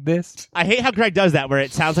just like this. I hate how Greg does that, where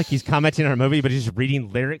it sounds like he's commenting on a movie, but he's just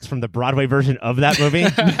reading lyrics from the Broadway version of that movie.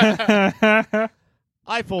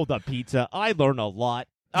 I fold up pizza. I learn a lot.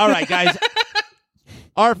 All right, guys.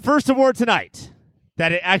 Our first award tonight.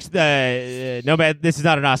 That it actually, this is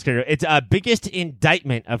not an Oscar. It's a biggest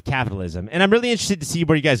indictment of capitalism, and I'm really interested to see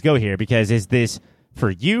where you guys go here, because is this for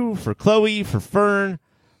you, for Chloe, for Fern?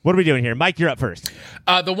 What are we doing here? Mike, you're up first.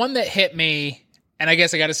 The one that hit me, and I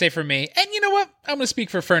guess I got to say for me, and you know what? I'm going to speak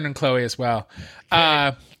for Fern and Chloe as well.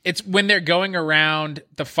 It's when they're going around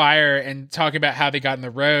the fire and talking about how they got in the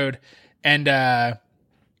road, and the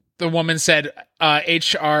woman said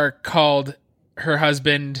HR called her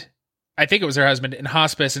husband, I think it was her husband, in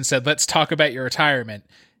hospice and said, let's talk about your retirement.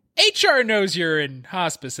 HR knows you're in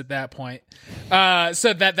hospice at that point.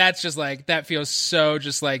 So that's just like, that feels so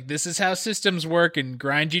just like, this is how systems work and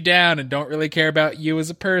grind you down and don't really care about you as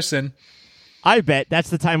a person. I bet that's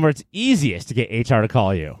the time where it's easiest to get HR to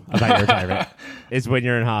call you about your retirement is when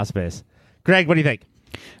you're in hospice. Greg, what do you think?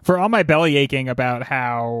 For all my belly aching about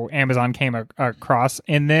how Amazon came across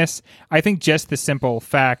in this, I think just the simple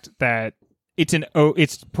fact that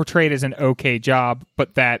it's portrayed as an okay job,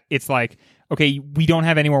 but that it's like, okay, we don't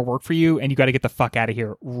have any more work for you, and you got to get the fuck out of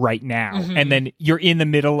here right now. Mm-hmm. And then you're in the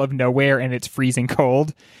middle of nowhere, and it's freezing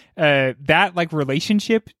cold. That like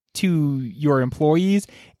relationship to your employees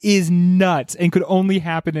is nuts, and could only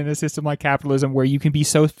happen in a system like capitalism, where you can be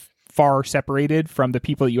so far separated from the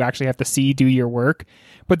people that you actually have to see do your work.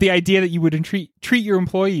 But the idea that you would treat your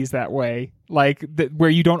employees that way, like where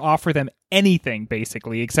you don't offer them anything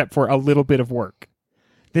basically except for a little bit of work.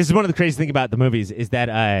 This is one of the crazy things about the movies is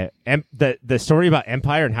that the story about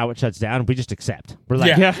Empire and how it shuts down, we just accept. We're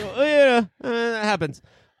like, that happens.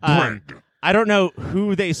 I don't know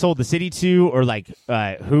who they sold the city to or like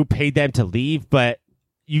who paid them to leave, but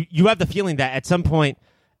you have the feeling that at some point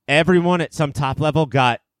everyone at some top level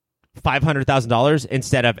got $500,000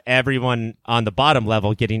 instead of everyone on the bottom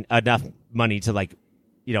level getting enough money to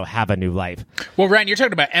have a new life. Well, Ryan, you're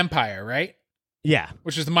talking about Empire, right? Yeah.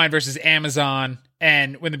 Which was the mine versus Amazon.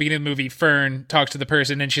 And when the beginning of the movie, Fern talks to the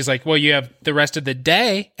person and she's like, well, you have the rest of the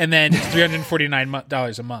day and then it's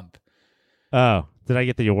 $349 a month. Oh, did I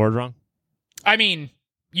get the award wrong? I mean,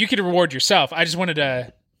 you could reward yourself. I just wanted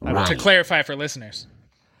to clarify for listeners.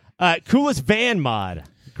 Coolest van mod.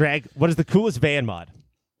 Greg, what is the coolest van mod?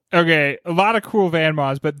 Okay, a lot of cool van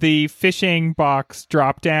mods, but the fishing box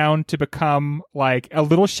drop down to become like a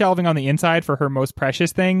little shelving on the inside for her most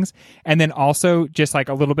precious things, and then also just like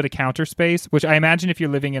a little bit of counter space, which I imagine if you're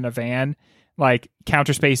living in a van, like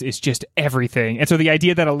counter space is just everything. And so the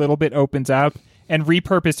idea that a little bit opens up and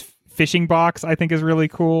repurposed fishing box, I think is really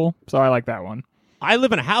cool. So I like that one. I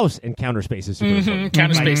live in a house and counter space is super important.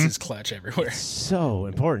 Counter space is clutch everywhere. So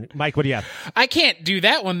important. Mike, what do you have? I can't do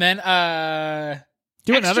that one then.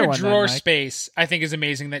 Do extra another one, drawer then, Mike. space, I think, is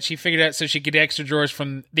amazing that she figured out so she could get extra drawers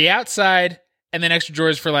from the outside and then extra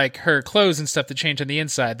drawers for like her clothes and stuff to change on the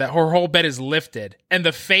inside. That her whole bed is lifted. And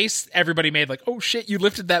the face everybody made like, oh shit, you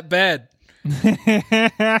lifted that bed.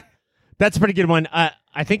 That's a pretty good one.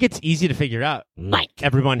 I think it's easy to figure out. Mike.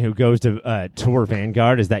 Everyone who goes to tour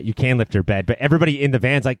Vanguard is that you can lift your bed, but everybody in the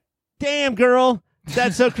van's like, damn, girl,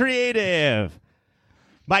 that's so creative.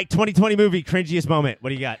 Mike, 2020 movie, cringiest moment. What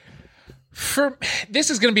do you got? This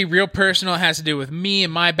is going to be real personal. It has to do with me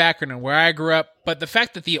and my background and where I grew up. But the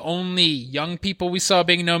fact that the only young people we saw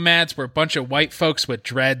being nomads were a bunch of white folks with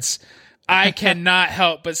dreads, I cannot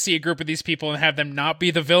help but see a group of these people and have them not be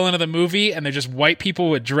the villain of the movie and they're just white people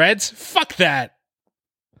with dreads. Fuck that.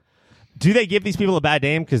 Do they give these people a bad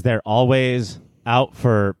name because they're always out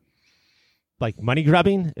for like money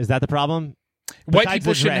grubbing? Is that the problem? White Besides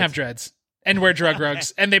people the shouldn't dreads. have dreads and wear drug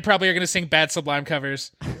rugs. And they probably are going to sing Bad Sublime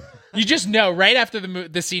covers. You just know right after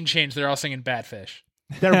the scene changed, they're all singing Bad Fish.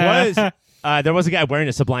 There was a guy wearing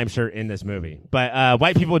a Sublime shirt in this movie. But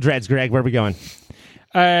white people with dreads, Greg, where are we going?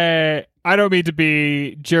 I don't mean to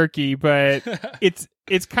be jerky, but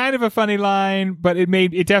it's kind of a funny line, but it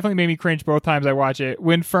definitely made me cringe both times I watch it.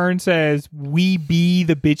 When Fern says, "We be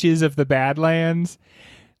the bitches of the Badlands,"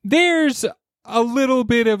 there's a little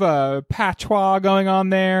bit of a patois going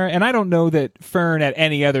on there, and I don't know that Fern at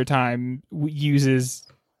any other time uses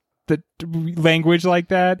the language like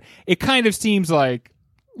that. It kind of seems like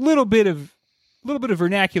a little bit of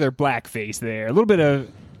vernacular blackface there, a little bit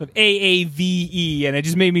of AAVE, and it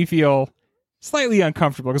just made me feel slightly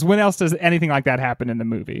uncomfortable because when else does anything like that happen in the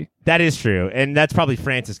movie? That is true, and that's probably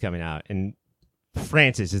Francis coming out, and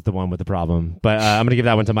Francis is the one with the problem. But I'm going to give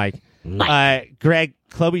that one to Mike. Greg,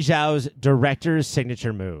 Chloe Zhao's director's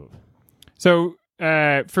signature move. So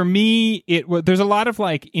for me, there's a lot of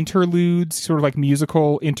like interludes, sort of like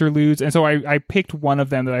musical interludes, and so I picked one of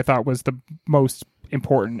them that I thought was the most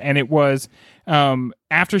important, and it was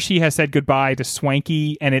after she has said goodbye to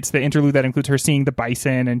Swanky, and it's the interlude that includes her seeing the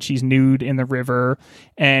bison and she's nude in the river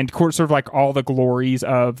and sort of like all the glories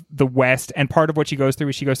of the West. And part of what she goes through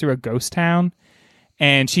is she goes through a ghost town,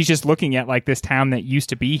 and she's just looking at like this town that used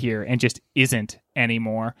to be here and just isn't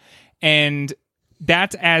anymore. And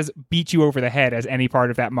that's as beat you over the head as any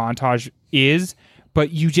part of that montage is.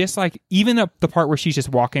 But you just like, even the part where she's just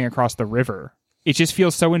walking across the river, it just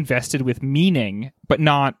feels so invested with meaning, but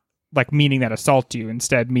not like meaning that assaults you,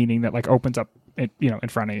 instead meaning that like opens up, in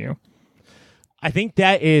front of you. I think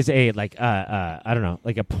that is a like I don't know,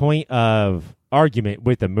 like a point of argument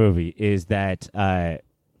with the movie is that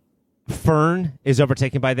Fern is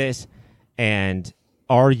overtaken by this, and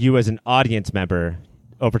are you as an audience member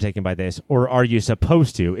overtaken by this, or are you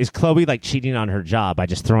supposed to? Is Chloe like cheating on her job by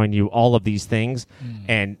just throwing you all of these things?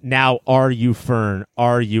 And now are you Fern?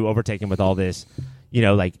 Are you overtaken with all this?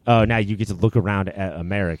 Like, oh, now you get to look around at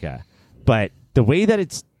America. But the way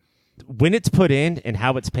that when it's put in and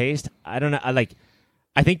how it's paced, I don't know.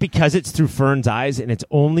 I think because it's through Fern's eyes and it's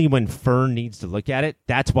only when Fern needs to look at it,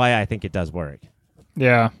 that's why I think it does work.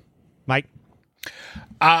 Yeah. Mike?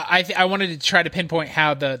 I wanted to try to pinpoint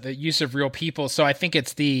how the use of real people. So I think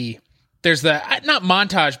there's not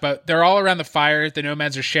montage, but they're all around the fire. The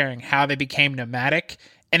nomads are sharing how they became nomadic.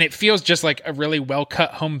 And it feels just like a really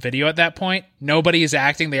well-cut home video at that point. Nobody is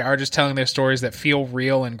acting. They are just telling their stories that feel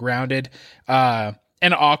real and grounded and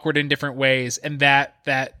awkward in different ways. And that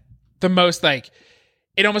the most like,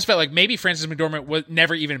 it almost felt like maybe Frances McDormand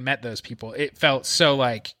never even met those people. It felt so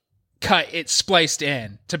like it's spliced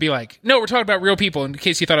in to be like, no, we're talking about real people, in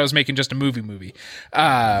case you thought I was making just a movie.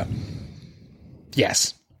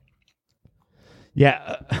 Yes.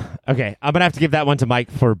 Yeah. Okay. I'm going to have to give that one to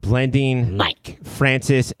Mike for blending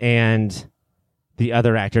Francis and the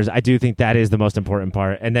other actors. I do think that is the most important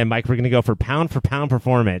part. And then, Mike, we're going to go for pound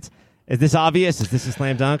performance. Is this obvious? Is this a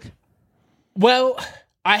slam dunk? Well,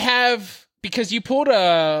 I have because you pulled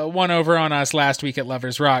a one over on us last week at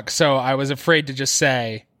Lovers Rock, so I was afraid to just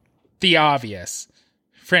say the obvious,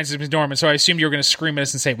 Frances McDormand. So I assumed you were going to scream at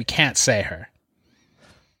us and say we can't say her.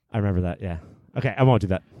 I remember that. Yeah. Okay, I won't do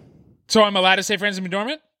that. So I'm allowed to say Frances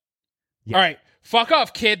McDormand? Yes. All right. Fuck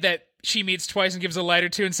off, kid that she meets twice and gives a lighter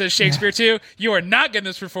to and says Shakespeare too. You are not getting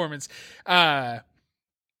this performance.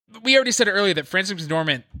 We already said earlier that Frances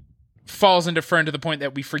McDormand falls into Fern to the point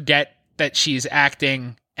that we forget that she's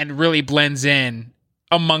acting and really blends in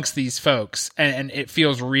amongst these folks. And it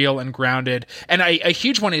feels real and grounded. And a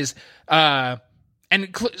huge one is,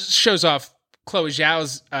 shows off Chloe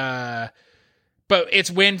Zhao's, but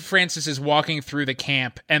it's when Frances is walking through the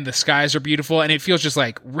camp and the skies are beautiful and it feels just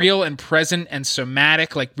like real and present and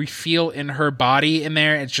somatic. Like we feel in her body in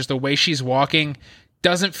there. It's just the way she's walking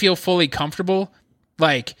doesn't feel fully comfortable.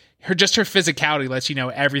 Like her physicality lets you know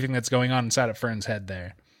everything that's going on inside of Fern's head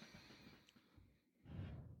there.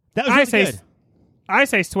 That was really good. I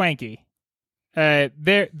say swanky.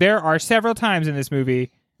 There are several times in this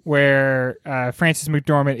movie where Frances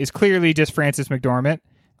McDormand is clearly just Frances McDormand.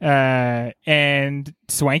 And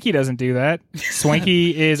Swanky doesn't do that.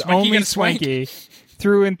 Swanky is Swanky only gonna Swanky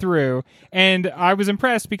through and through. And I was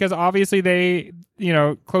impressed because obviously Chloe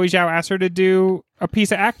Zhao asked her to do a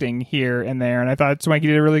piece of acting here and there, and I thought Swanky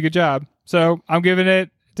did a really good job. So I'm giving it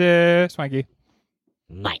to Swanky.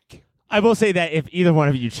 Mike. I will say that if either one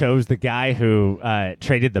of you chose the guy who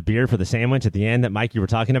traded the beer for the sandwich at the end that Mike you were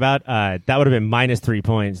talking about, that would have been minus 3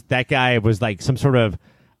 points. That guy was like some sort of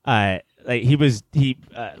like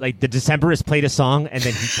the Decemberists played a song and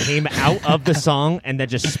then he came out of the song and then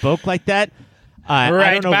just spoke like that.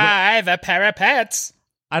 Right by the parapets.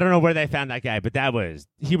 I don't know where they found that guy, but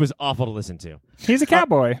he was awful to listen to. He's a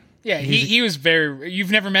cowboy. Yeah, he was very...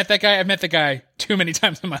 You've never met that guy? I've met the guy too many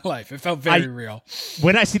times in my life. It felt very real.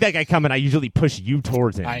 When I see that guy coming, I usually push you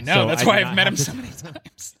towards him. I know. So that's why I've met him so many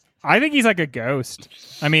times. I think he's like a ghost.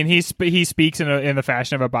 I mean, he speaks in the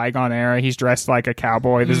fashion of a bygone era. He's dressed like a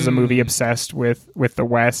cowboy. This is a movie obsessed with the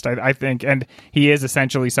West, I think. And he is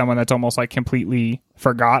essentially someone that's almost like completely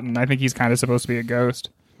forgotten. I think he's kind of supposed to be a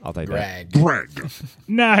ghost. I'll take Greg. that. Greg.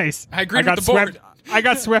 Nice. I agree with the board. I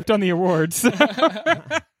got swept on the awards.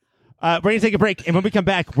 We're going to take a break, and when we come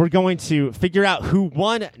back, we're going to figure out who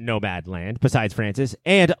won Nomadland besides Frances,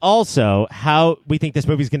 and also how we think this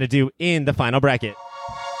movie's going to do in the final bracket.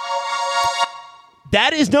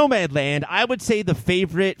 That is Nomadland. I would say the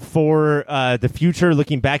favorite for the future,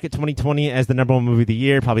 looking back at 2020 as the number one movie of the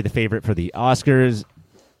year, probably the favorite for the Oscars.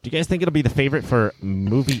 Do you guys think it'll be the favorite for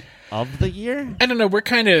movie of the year? I don't know. We're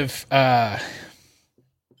kind of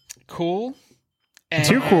cool.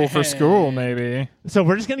 Too cool for school, maybe. So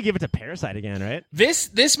we're just going to give it to Parasite again, right?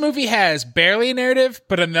 This movie has barely a narrative,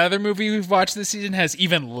 but another movie we've watched this season has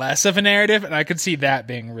even less of a narrative, and I could see that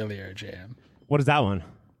being really our jam. What is that one?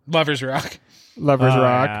 Lovers Rock. Lovers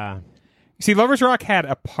Rock. Yeah. See, Lovers Rock had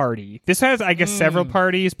a party. This has, I guess, several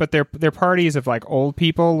parties, but they're parties of like old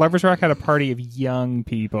people. Lovers Rock had a party of young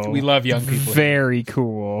people. We love young people. Very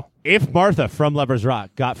cool. If Martha from Lovers Rock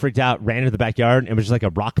got freaked out, ran into the backyard, and it was just like a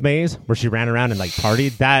rock maze where she ran around and like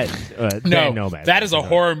partied, that that is a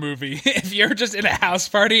horror movie. If you're just in a house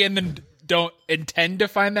party and then don't intend to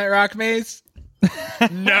find that rock maze,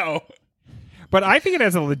 no. But I think it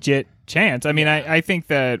has a legit chance. I mean, I think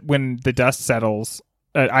that when the dust settles,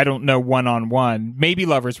 I don't know one-on-one, maybe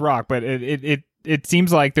Lovers Rock, but it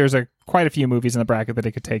seems like there's quite a few movies in the bracket that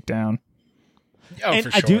it could take down. Oh, and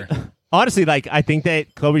for sure. Honestly, I think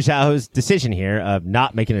that Chloe Zhao's decision here of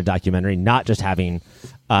not making a documentary, not just having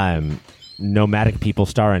nomadic people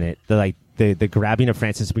star in it, the grabbing of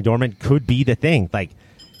Frances McDormand could be the thing. Like,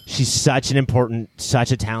 she's such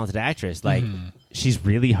a talented actress. Like, she's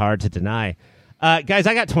really hard to deny. Guys,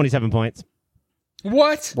 I got 27 points.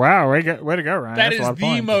 What? Wow, way to go, Ryan. That That's a lot is of the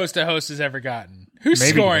points. most a host has ever gotten. Who's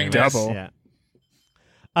Maybe scoring this? double. Yeah.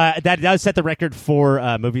 That does set the record for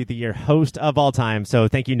Movie of the Year host of all time. So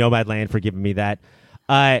thank you, Nomadland, for giving me that.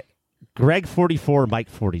 Greg 44, Mike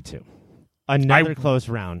 42. Another close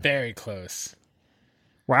round. Very close.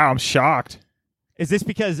 Wow, I'm shocked. Is this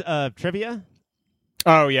because of trivia?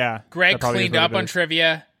 Oh, yeah. Greg That probably cleaned is what up it on is.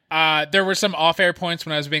 trivia. There were some off-air points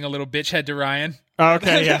when I was being a little bitch head to Ryan.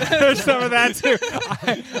 Okay, yeah. There's some of that too.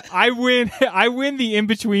 I win the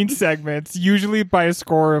in-between segments, usually by a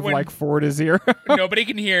score of When- like 4-0. Nobody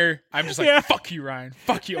can hear. I'm just like, Yeah. fuck you, Ryan.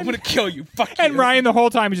 Fuck you. I'm going to kill you. Fuck you. And Ryan the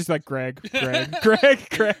whole time is just like, Greg. No,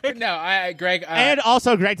 Greg. And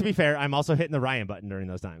also, Greg, to be fair, I'm also hitting the Ryan button during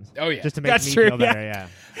those times. Oh, yeah. Just to make That's me true, feel better,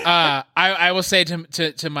 yeah. I will say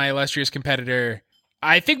to my illustrious competitor,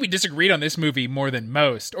 I think we disagreed on this movie more than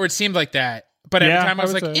most, or it seemed like that. But every Yeah, time I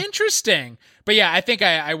was I would like, say. interesting. But yeah, I think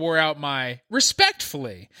I wore out my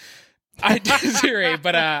respectfully. I disagree,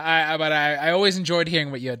 but I always enjoyed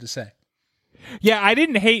hearing what you had to say. Yeah, I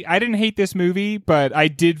didn't hate this movie, but I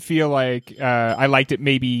did feel like I liked it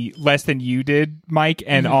maybe less than you did, Mike,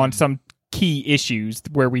 and on some key issues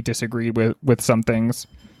where we disagree with some things.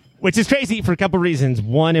 Which is crazy for a couple reasons.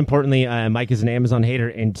 One, importantly, Mike is an Amazon hater,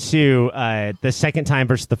 and two, the second time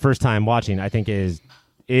versus the first time watching, I think is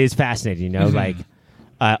fascinating. You know, like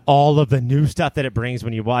all of the new stuff that it brings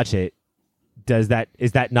when you watch it. Is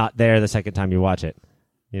that not there the second time you watch it?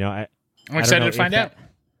 You know, I'm excited to find out.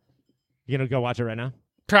 You gonna go watch it right now?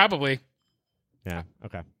 Probably. Yeah.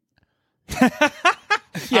 Okay.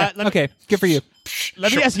 Yeah. Okay. Good for you.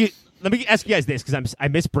 Let me ask you guys this, because I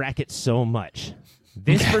miss brackets so much.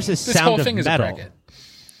 This versus This Sound whole of thing is a Metal. bracket.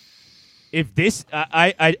 If this,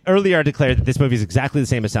 I earlier declared that this movie is exactly the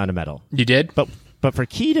same as Sound of Metal, You did? but for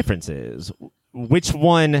key differences, which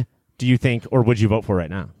one do you think, or would you vote for right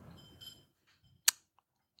now?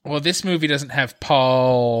 Well, this movie doesn't have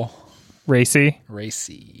Paul Racy.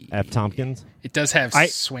 Racy. F. Tompkins. It does have I-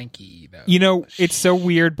 Swanky, though. You know, it's so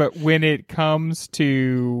weird, but when it comes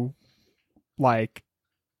to like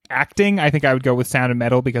acting, I think I would go with Sound of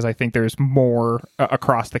Metal because I think there's more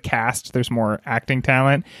across the cast. There's more acting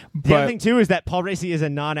talent. The other But thing too is that Paul Racy is a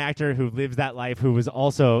non-actor who lives that life, who was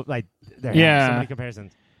also like, there Yeah. so many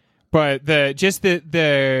comparisons. but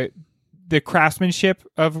the craftsmanship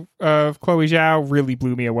of Chloe Zhao really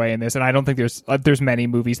blew me away in this, and I don't think there's many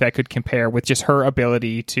movies that could compare with just her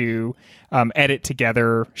ability to edit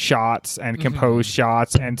together shots and compose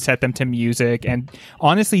shots and set them to music and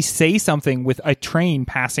honestly say something with a train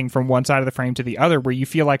passing from one side of the frame to the other, where you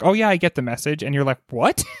feel like, oh yeah, I get the message, and you're like,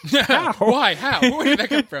 what? How? Why? How? Where did that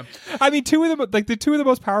come from? I mean, two of the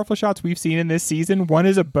most powerful shots we've seen in this season. One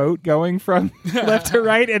is a boat going from left to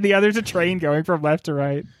right, and the other's a train going from left to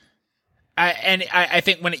right. I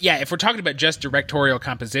think if we're talking about just directorial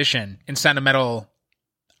composition in Sound of Metal,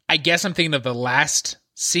 I guess I'm thinking of the last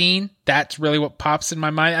scene. That's really what pops in my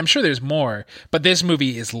mind. I'm sure there's more, but this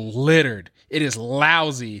movie is littered. It is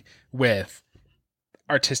lousy with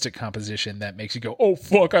artistic composition that makes you go, oh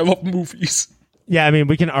fuck, I love movies. Yeah, I mean,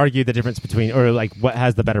 we can argue the difference between, or like, what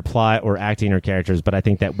has the better plot or acting or characters, but I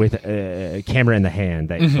think that with camera in the hand,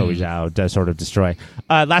 that Chloe Zhao does sort of destroy.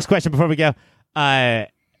 Last question before we go.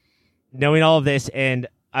 Knowing all of this, and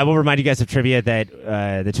I will remind you guys of trivia that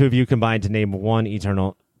the two of you combined to name one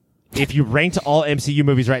Eternal. If you ranked all MCU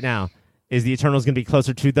movies right now, is the Eternals going to be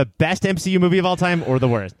closer to the best MCU movie of all time or the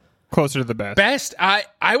worst? Closer to the best. Best.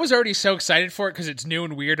 I was already so excited for it because it's new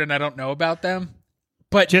and weird and I don't know about them.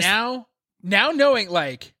 But now knowing,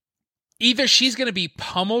 like, either she's going to be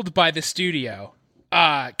pummeled by the studio,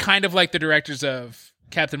 kind of like the directors of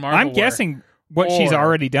Captain Marvel. I'm guessing what she's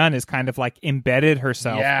already done is kind of like embedded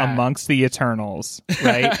herself amongst the Eternals,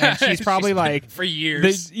 right? And she's probably like for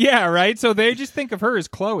years. Right? So they just think of her as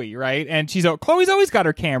Chloe, right? And Chloe's always got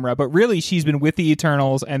her camera, but really she's been with the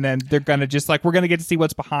Eternals, and then they're gonna just like, we're gonna get to see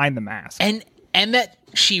what's behind the mask. And that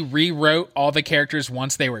she rewrote all the characters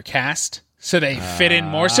once they were cast, so they fit in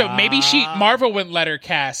more. So maybe Marvel wouldn't let her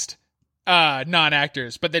cast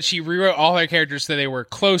non-actors, but that she rewrote all her characters so they were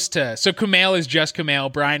close to. So Kumail is just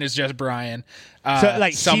Kumail, Brian is just Brian. So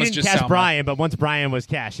like, Selma's she didn't just cast Selma. Brian, but once Brian was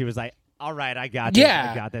cast, she was like, all right, I got this.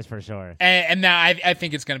 Yeah. I got this for sure. And now I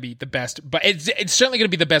think it's going to be the best, but it's certainly going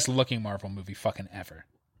to be the best looking Marvel movie fucking ever.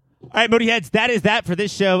 All right, Moody Heads, that is that for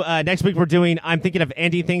this show. Next week we're doing I'm Thinking of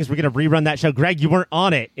Ending Things. We're going to rerun that show. Greg, you weren't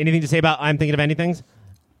on it. Anything to say about I'm Thinking of Ending Things?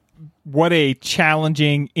 What a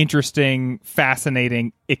challenging, interesting,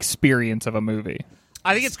 fascinating experience of a movie.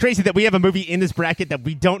 I think it's crazy that we have a movie in this bracket that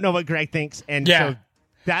we don't know what Greg thinks, and so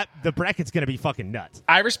that the bracket's going to be fucking nuts.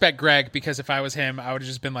 I respect Greg because if I was him, I would have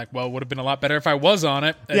just been like, well, it would have been a lot better if I was on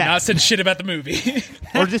it and not said shit about the movie.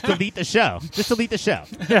 Or just delete the show. Just delete the show.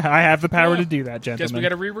 Yeah, I have the power to do that, gentlemen. Guess we got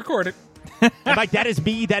to re-record it. And Mike, that is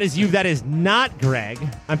me, that is you, that is not Greg.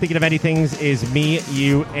 I'm Thinking of Ending Things is me,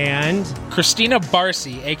 you, and... Christina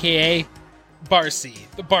Barcy, a.k.a. Barcy,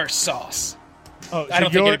 the bar sauce. Oh, so I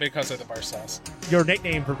don't think anybody calls her the bar sauce. Your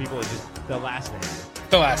nickname for people is just the last name.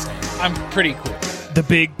 The last name. I'm pretty cool with that. The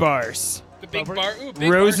Big Bars. The big bar. Ooh, big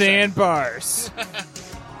Roseanne bar Bars.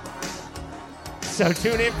 So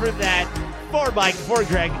tune in for that. For Mike, for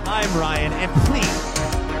Greg, I'm Ryan, and please